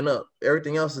then went up.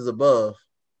 Everything else is above.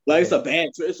 Like it's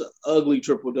an ugly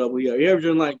triple-double here. You're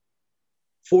averaging like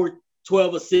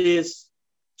 12 assists,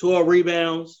 12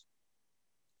 rebounds,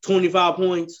 25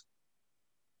 points,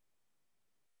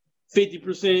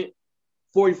 50%,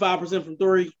 45% from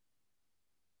three,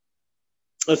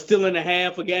 a steal and a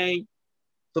half a game.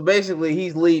 So basically,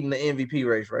 he's leading the MVP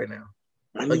race right now.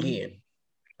 Again.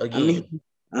 I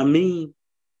mean,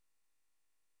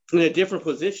 in a different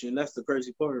position. That's the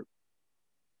crazy part.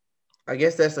 I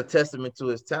guess that's a testament to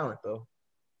his talent, though.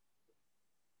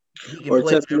 Or a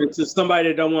testament to somebody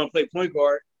that don't want to play point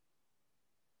guard.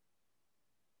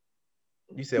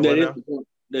 You said what now?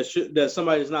 That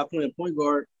somebody that's not playing point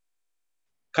guard.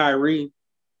 Kyrie.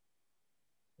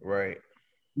 Right.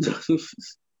 Let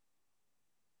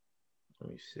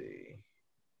me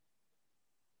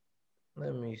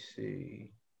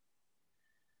see.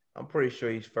 I'm pretty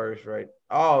sure he's first, right?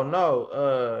 Oh,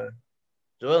 no.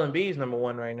 Joel Embiid's number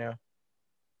one right now.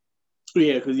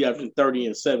 Yeah, because he averaging 30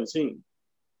 and 17.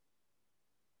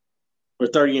 Or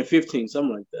 30 and 15,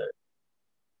 something like that.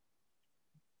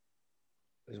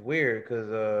 It's weird because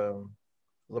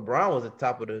LeBron was at the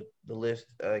top of the list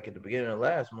like at the beginning of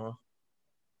last month.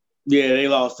 Yeah, they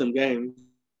lost them games.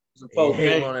 He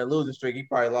on that losing streak. He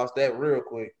probably lost that real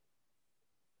quick.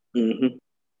 Mm-hmm.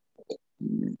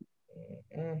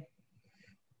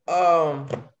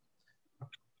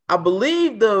 I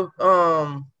believe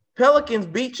the Pelicans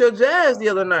beat your Jazz the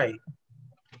other night.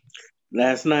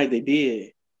 Last night they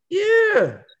did.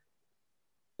 Yeah.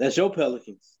 That's your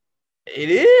Pelicans. It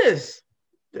is.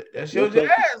 That's your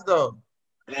Jazz, though.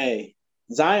 Hey,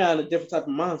 Zion a different type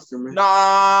of monster, man.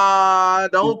 Nah,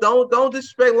 don't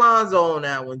disrespect Lonzo on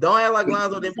that one. Don't act like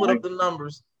Lonzo didn't put up the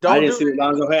numbers. I didn't see what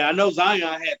Lonzo had. I know Zion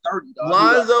had 30. Dog.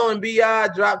 Lonzo and B.I.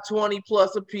 dropped 20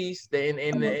 plus a piece, and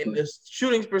the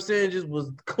shooting percentages was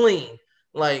clean.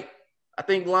 Like I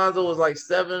think Lonzo was like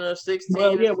 7 or 16.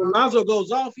 Well, yeah, when Lonzo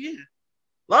goes off, yeah.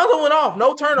 Lonzo went off,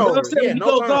 no turnovers. Yeah,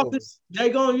 no turnovers. They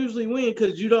gonna usually win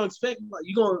because you don't expect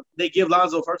they give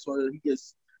Lonzo first of all, he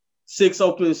gets 6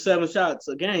 open, 7 shots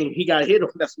a game. He got hit on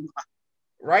that's why.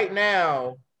 Right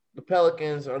now, the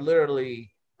Pelicans are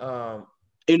literally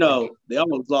they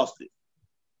almost lost it.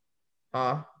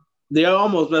 They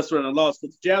almost messed around and lost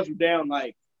it. The Jazz were down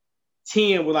like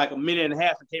 10 with like a minute and a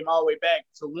half and came all the way back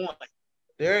to 1.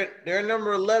 They're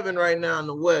number 11 right now in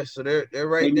the West, so they're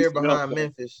right there behind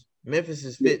Memphis. Memphis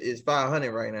is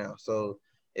 500 right now. So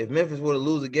if Memphis were to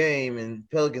lose a game and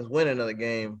Pelicans win another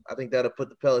game, I think that'll put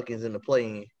the Pelicans in the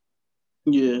play-in.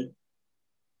 Yeah.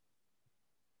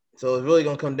 So it's really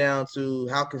gonna come down to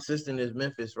how consistent is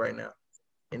Memphis right now.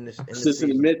 in this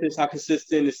Consistent in season. Memphis. How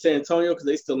consistent is San Antonio? Because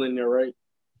they still in there, right?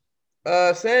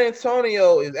 San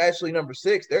Antonio is actually number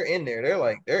 6. They're in there.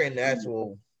 They're in the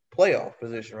actual playoff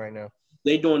position right now.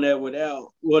 They doing that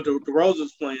without the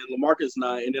DeRozan's playing, LaMarcus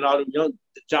not, and then all the young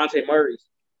DeJounte Murray's.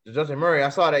 Justin Murray, I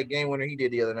saw that game winner he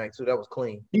did the other night too. That was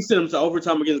clean. He sent him to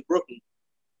overtime against Brooklyn.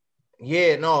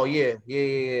 Yeah, not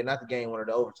the game winner,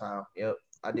 the overtime. Yep,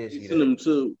 I did see that. He sent him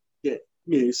to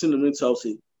he sent him into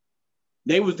OC.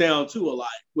 They was down 2 a lot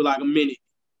with like a minute.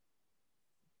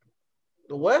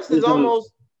 The West is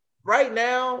almost right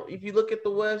now. If you look at the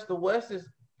West is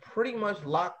pretty much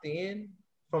locked in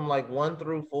from like 1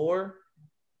 through 4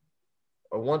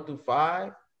 or 1 through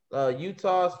 5.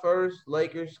 Utah's first,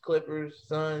 Lakers, Clippers,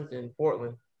 Suns, and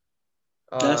Portland.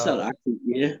 That's how I think,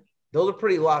 yeah. Those are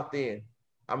pretty locked in.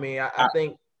 I mean, I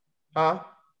think,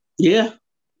 Yeah.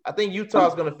 I think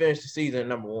Utah's going to finish the season at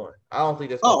number 1. I don't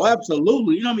think that's.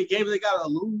 Absolutely. You know how many games they got to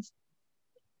lose?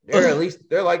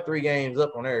 They're like 3 games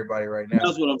up on everybody right now.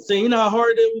 That's what I'm saying. You know how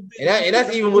hard it would be. And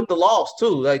that's even with the loss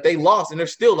too. Like they lost and they're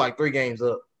still like 3 games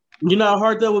up. You know how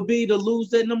hard that would be to lose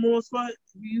that number 1 spot?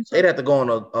 They'd have to go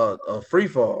on a free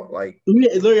fall. Like all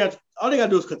they gotta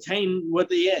do is contain what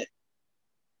they at.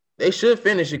 They should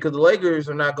finish it because the Lakers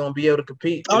are not going to be able to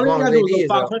compete all as long as they gotta do AD is is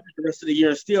go 500 out. the rest of the year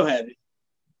and still have it.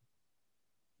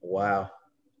 Wow.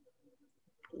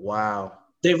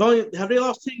 Have they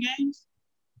lost 10 games?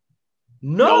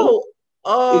 No.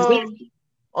 Exactly.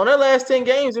 On their last 10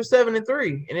 games, they're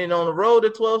 7-3, and then on the road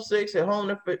they're 12-6. At home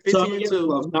they're 15-2. So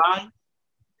lost 9.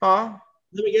 Huh?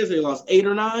 Let me guess, they lost 8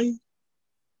 or 9.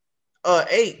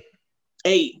 8.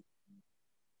 8.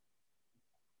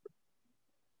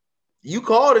 You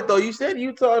called it though. You said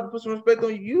Utah to put some respect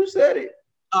on you. You said it.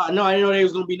 No, I didn't know they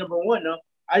was gonna be number 1 though.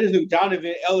 I just knew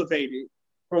Donovan elevated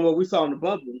from what we saw in the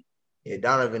bubble. Yeah,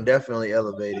 Donovan definitely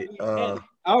elevated. I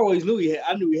always knew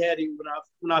I knew he had it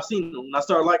when I seen him. When I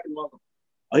started liking him, I was like,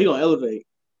 oh, he gonna elevate.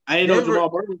 I didn't know Jamal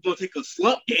Murray was gonna take a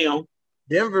slump down.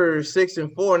 Denver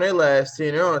 6-4 in their last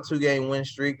 10. They're on a 2-game win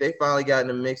streak. They finally got in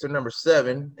the mix. They're number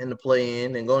 7 in the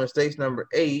play-in, and Golden State's number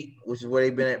 8, which is where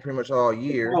they've been at pretty much all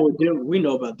year. We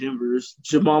know about Denver's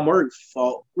Jamal Murray's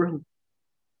fault.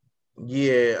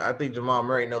 Yeah, I think Jamal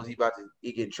Murray knows he's about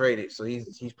to get traded, so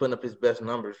he's putting up his best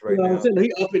numbers right now. I'm saying?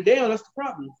 He up and down. That's the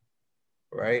problem.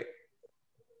 Right.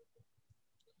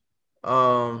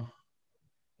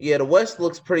 Yeah, the West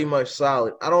looks pretty much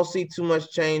solid. I don't see too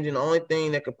much changing. The only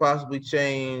thing that could possibly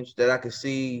change that I could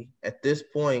see at this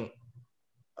point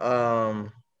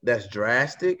that's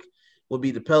drastic would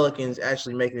be the Pelicans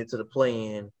actually making it to the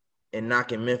play-in and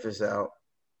knocking Memphis out.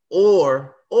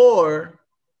 Or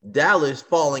Dallas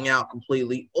falling out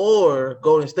completely, or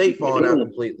Golden State falling out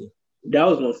completely.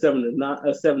 Dallas won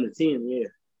 7-10, yeah.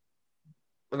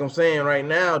 Like I'm saying right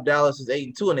now, Dallas is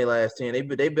 8-2 in their last 10.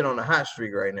 They've been on a hot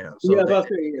streak right now. So yeah, I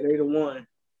say they the one.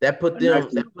 That put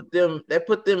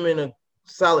them in a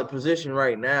solid position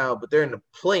right now, but they're in the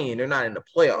play-in. They're not in the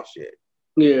playoffs yet.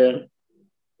 Yeah.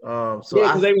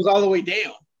 Because they was all the way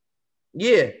down.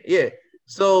 Yeah.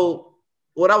 So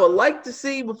what I would like to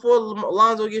see before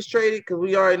Alonzo gets traded, because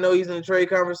we already know he's in the trade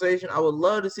conversation, I would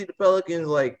love to see the Pelicans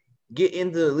get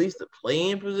into at least the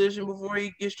play-in position before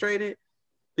he gets traded.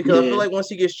 Because I feel like once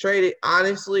he gets traded,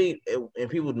 honestly, and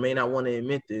people may not want to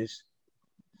admit this,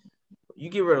 you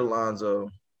get rid of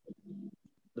Alonzo,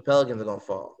 the Pelicans are gonna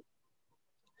fall.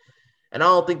 And I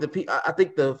don't think I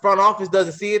think the front office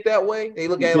doesn't see it that way. They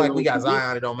look at it like we got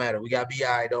Zion, it don't matter. We got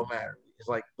BI, it don't matter. It's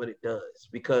like, but it does,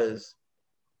 because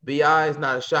BI is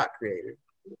not a shot creator.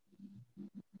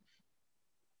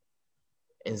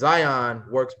 And Zion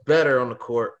works better on the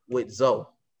court with Zoe.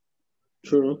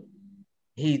 True.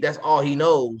 That's all he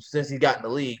knows since he got in the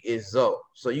league is Zoe.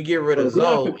 So you get rid of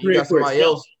Zoe, you got somebody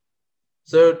else.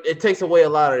 So it takes away a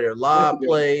lot of their live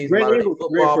plays, a lot of their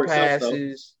football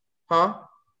passes.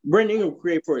 Brandon Ingram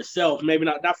create for himself, maybe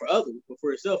not for others, but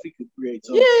for himself he could create.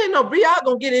 So. Yeah, no, B.I.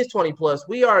 gonna get his 20 plus.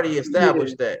 We already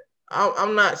established that.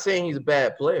 I'm not saying he's a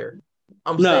bad player.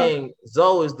 I'm saying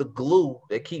Zoe is the glue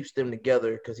that keeps them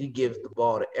together because he gives the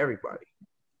ball to everybody.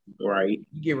 Right.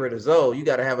 You get rid of Zoe, you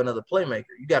got to have another playmaker.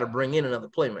 You got to bring in another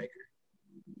playmaker.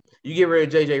 You get rid of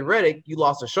J.J. Redick, you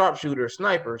lost a sharpshooter, a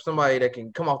sniper, somebody that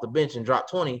can come off the bench and drop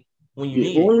 20 when you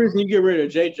need it. The only reason you get rid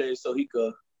of J.J. so he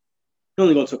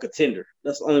only go to a contender.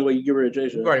 That's the only way you get rid of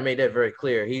J.J. You've already made that very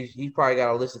clear. He's probably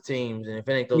got a list of teams, and if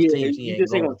it ain't those teams, he ain't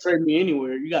going to trade me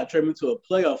anywhere. You got to trade me to a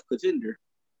playoff contender.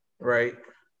 Right.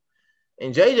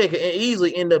 And J.J. can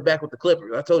easily end up back with the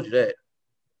Clippers. I told you that.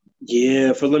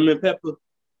 Yeah, for lemon pepper.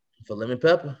 Lemon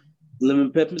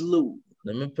pepper Lou.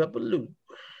 Lemon pepper Lou.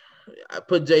 I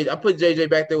put JJ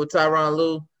back there with Tyronn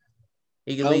Lue.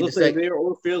 He can lead the second. There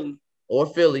or Philly. or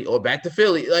Philly or back to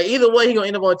Philly. Like either way, he gonna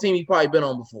end up on a team he probably been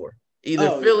on before, either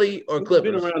Philly or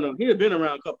Clippers. He had been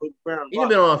around a couple of round. He's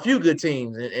been on a few good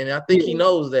teams, and I think he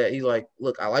knows that. He's like,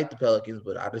 look, I like the Pelicans,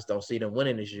 but I just don't see them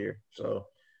winning this year. So,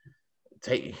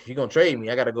 if you're gonna trade me,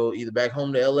 I got to go either back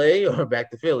home to LA or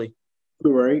back to Philly.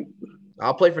 Right.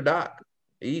 I'll play for Doc.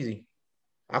 Easy.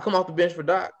 I'll come off the bench for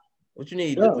Doc. What you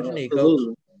need? What you need,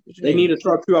 Coach? They need to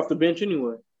start you off the bench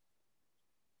anyway.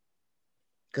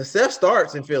 Because Seth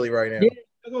starts in Philly right now. Yeah,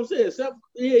 I'm gonna say Seth.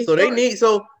 Yeah, so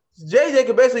JJ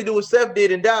could basically do what Seth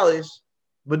did in Dallas,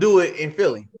 but do it in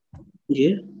Philly.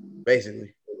 Yeah,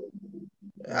 basically.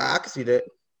 I can see that.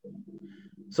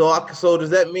 So does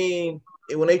that mean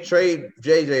when they trade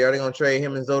JJ, are they gonna trade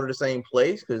him and Zoe to the same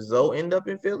place? Because Zoe end up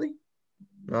in Philly?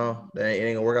 No, it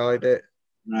ain't gonna work out like that.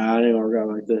 Nah, it ain't gonna work out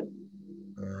like that.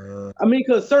 I mean,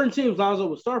 because certain teams Lonzo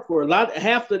would start for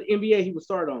half the NBA he would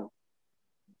start on.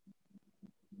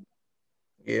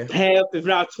 Yeah, half if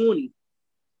not 20.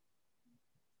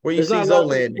 Where you see Zoe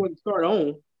landing? Start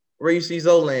on. Where you see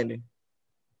Zoe landing?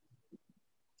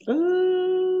 I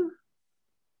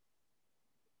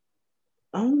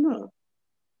don't know.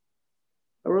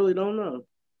 I really don't know.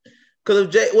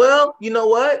 Because you know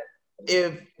what?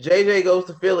 If JJ goes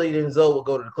to Philly, then Zoe will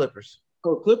go to the Clippers.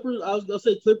 Oh, Clippers? I was gonna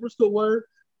say Clippers could work.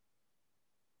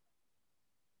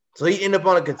 So he end up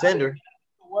on a contender.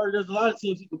 There's a lot of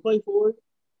teams he can play for.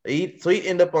 So he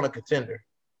end up on a contender.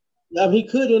 I mean, he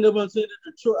could end up on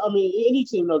Detroit. I mean, any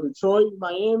team, Detroit,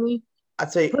 Miami.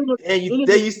 I'd say, and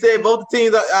you said both the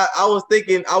teams. I was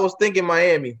thinking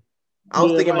Miami. I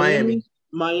was thinking Miami.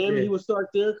 Miami, he would start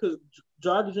there because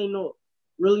Dragic ain't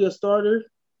really a starter.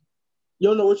 You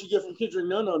don't know what you get from Kendrick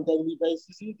Nunn on a daily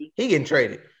basis either. He getting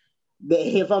traded.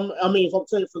 If I'm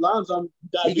trading for Lonzo,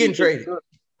 he getting traded.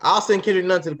 I'll send Kendrick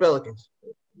Nunn to the Pelicans.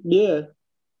 Yeah,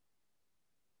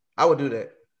 I would do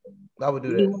that.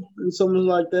 Something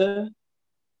like that.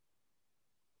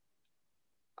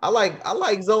 I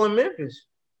like Zoe in Memphis.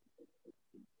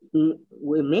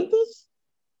 With Memphis?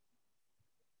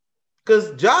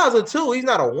 Because Ja's a 2. He's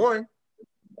not a 1.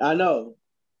 I know.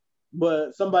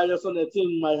 But somebody else on that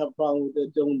team might have a problem with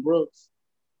that, Dylan Brooks.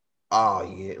 Oh,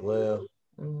 yeah. Well,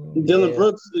 Dylan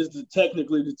Brooks is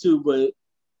technically the 2, but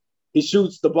he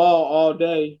shoots the ball all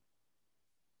day.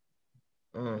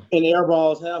 And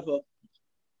airballs half of.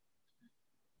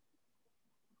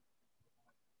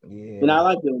 Yeah. And I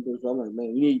like Dylan Brooks. I'm like,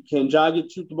 man, can Ja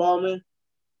shoot the ball, man?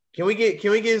 Can we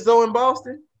get Zoe in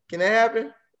Boston? Can that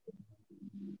happen?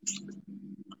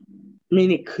 I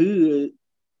mean, it could.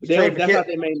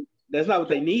 That's not what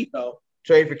they need, though.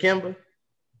 Trade for Kemba?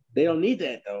 They don't need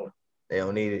that, though. They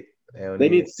don't need it. They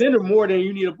need center more than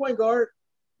you need a point guard.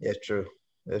 That's true.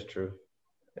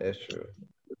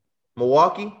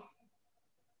 Milwaukee?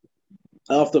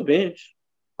 Off the bench.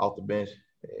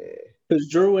 Yeah. Because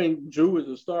Drew is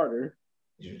a starter.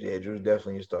 Yeah, Drew's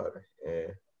definitely a starter.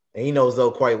 Yeah. And he knows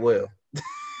Zoe quite well.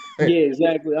 Yeah,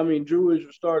 exactly. I mean, Drew is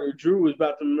your starter. Drew is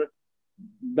about to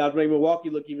make Milwaukee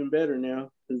look even better now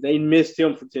because they missed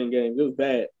him for 10 games. It was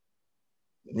bad.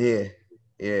 Yeah.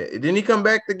 Didn't he come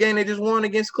back the game they just won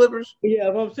against Clippers? Yeah,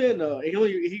 that's what I'm saying though.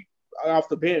 He off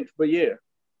the bench, but yeah.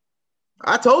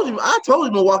 I told you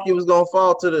Milwaukee was gonna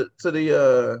fall to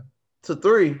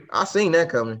 3. I seen that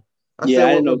coming. I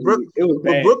didn't know.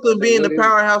 Brooklyn being the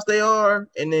powerhouse they are,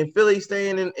 and then Philly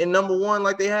staying in number 1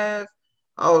 like they have,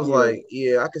 I was like,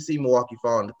 I could see Milwaukee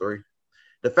falling to 3.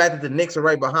 The fact that the Knicks are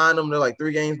right behind them, they're like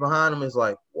 3 games behind them, is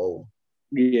like, whoa.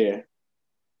 Yeah.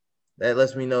 That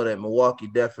lets me know that Milwaukee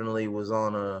definitely was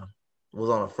on a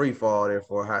free fall there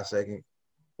for a hot second.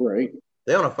 Right.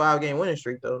 They're on a 5-game winning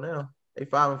streak though now. They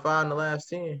 5-5 in the last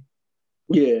 10.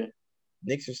 Yeah.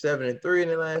 Knicks are 7-3 in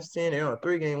the last 10. They're on a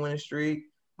 3-game winning streak.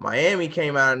 Miami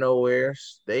came out of nowhere.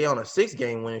 They on a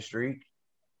 6-game winning streak.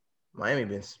 Miami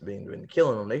been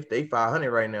killing them. They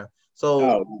 500 right now.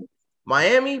 So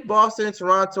Miami, Boston, and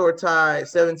Toronto are tied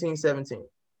 17-17.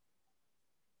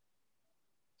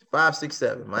 5, 6,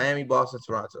 7. Miami, Boston,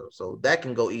 Toronto. So that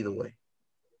can go either way.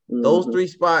 Mm-hmm. Those 3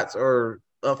 spots are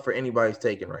up for anybody's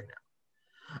taking right now.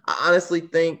 I honestly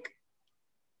think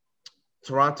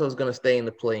Toronto's going to stay in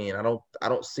the play-in. I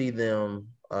don't see them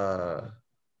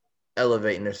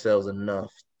elevating themselves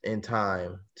enough in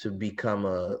time to become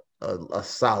a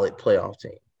solid playoff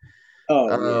team.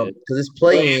 Because it's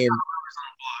play-in.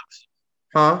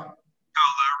 Huh? Kyle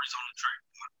Lowry's on the trade.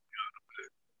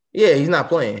 Yeah, he's not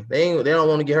playing. They don't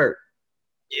want to get hurt.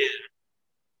 Yeah.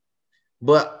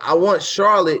 But I want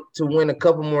Charlotte to win a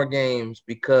couple more games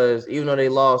because even though they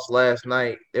lost last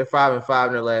night, they're 5-5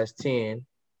 in their last 10.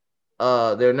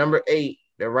 They're number 8.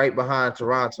 They're right behind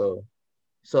Toronto.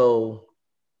 So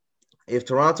If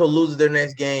Toronto loses their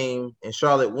next game and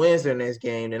Charlotte wins their next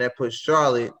game, then that puts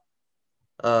Charlotte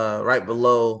right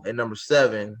below at number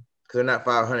 7 because they're not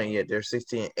 500 yet. They're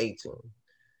 16-18.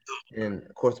 And,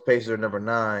 of course, the Pacers are number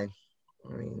 9.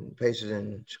 I mean, Pacers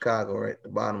in Chicago right at the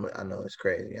bottom. I know it's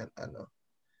crazy. I know.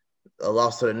 A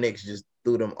loss to the Knicks just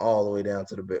threw them all the way down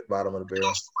to the bottom of the barrel.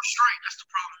 That's the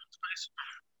problem with the Pacers.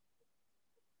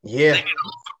 Yeah. They need an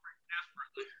all-star break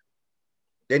desperately.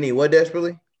 They need what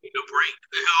desperately? They need a break.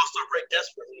 They need an all-star break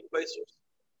desperately, the Pacers.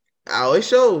 Oh, it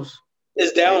shows.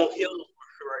 It's downhill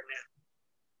right now.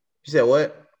 You said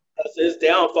what? I said it's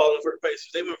downfalling for the Pacers.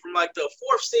 They went from like the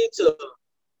 4th seed to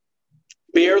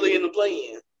barely in the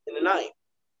play-in in the 9th.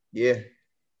 Yeah.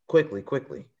 Quickly.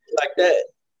 Like that.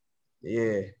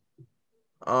 Yeah.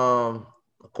 Of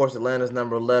course, Atlanta's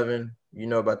number 11. You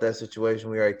know about that situation.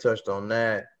 We already touched on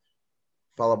that.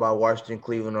 Followed by Washington,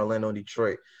 Cleveland, Orlando, and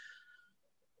Detroit.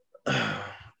 I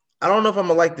don't know if I'm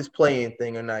going to like this play-in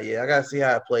thing or not yet. I got to see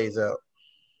how it plays out.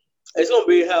 It's going to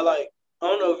be how, like, I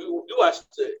don't know if you watched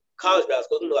the college basketball. It's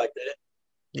going to be like that.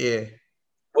 Yeah.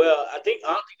 Well, I don't think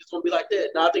it's going to be like that.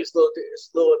 No, I think it's a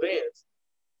little advanced.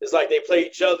 It's like they play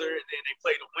each other, and then they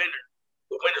play the winner.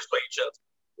 The winners play each other.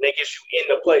 And they get you in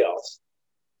the playoffs.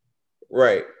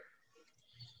 Right.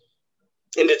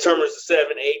 And determines the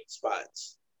 7, 8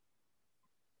 spots.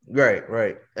 Right.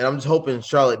 And I'm just hoping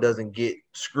Charlotte doesn't get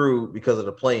screwed because of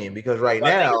the play-in. Because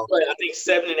now, I think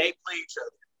 7 and 8 play each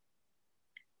other.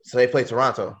 So they play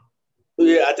Toronto.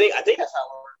 Yeah, I think that's how it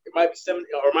works. It might be 7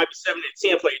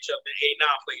 and 10 play each other, and 8 and 9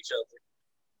 play each other.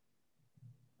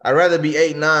 I'd rather be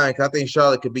 8-9 because I think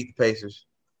Charlotte could beat the Pacers.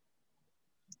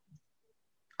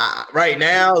 Right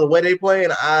now, the way they play,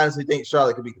 and I honestly think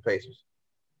Charlotte could beat the Pacers.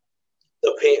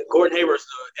 Gordon Hayward's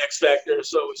the X factor, and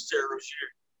so is Terry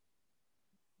Rozier.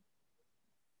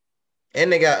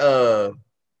 And they got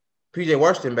PJ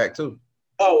Washington back too.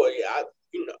 Oh well, yeah,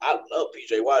 I love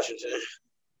PJ Washington.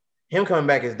 Him coming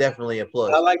back is definitely a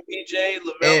plus. I like PJ,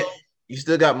 LaMelo. And you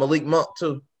still got Malik Monk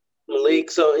too.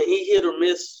 So he hit or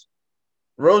miss.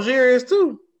 Rozier is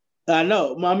too. I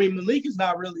know. I mean, Malik is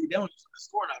not really. They don't use him as a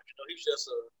scoring option. He's just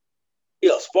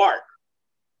a spark.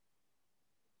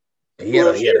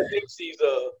 Rozier thinks he's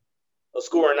a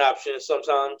scoring option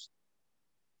sometimes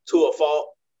to a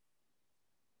fault.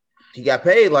 He got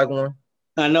paid like one.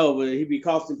 I know, but he be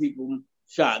costing people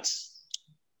shots.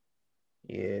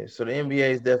 Yeah, so the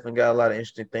NBA's definitely got a lot of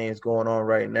interesting things going on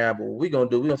right now. But what we're going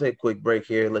to do, we're going to take a quick break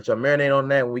here, let y'all marinate on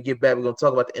that. When we get back, we're going to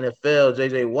talk about the NFL,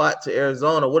 J.J. Watt to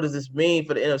Arizona. What does this mean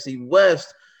for the NFC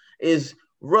West? Is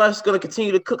Russ going to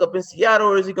continue to cook up in Seattle,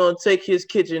 or is he going to take his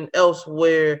kitchen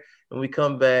elsewhere? When we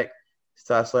come back, it's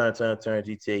Todd Slater, turn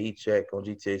GTA Heat Check on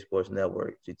GTA Sports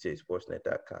Network,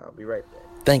 GTASportsNet.com. Be right back.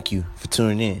 Thank you for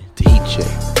tuning in to Heat Check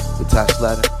with Todd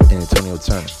Slater and Antonio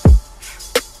Turner.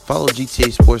 Follow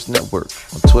GTA Sports Network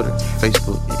on Twitter,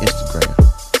 Facebook, and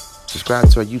Instagram. Subscribe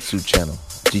to our YouTube channel,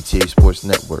 GTA Sports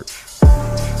Network.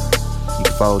 You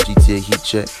can follow GTA Heat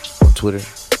Check on Twitter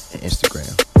and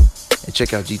Instagram. And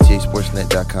check out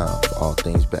GTASportsNet.com for all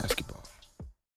things basketball.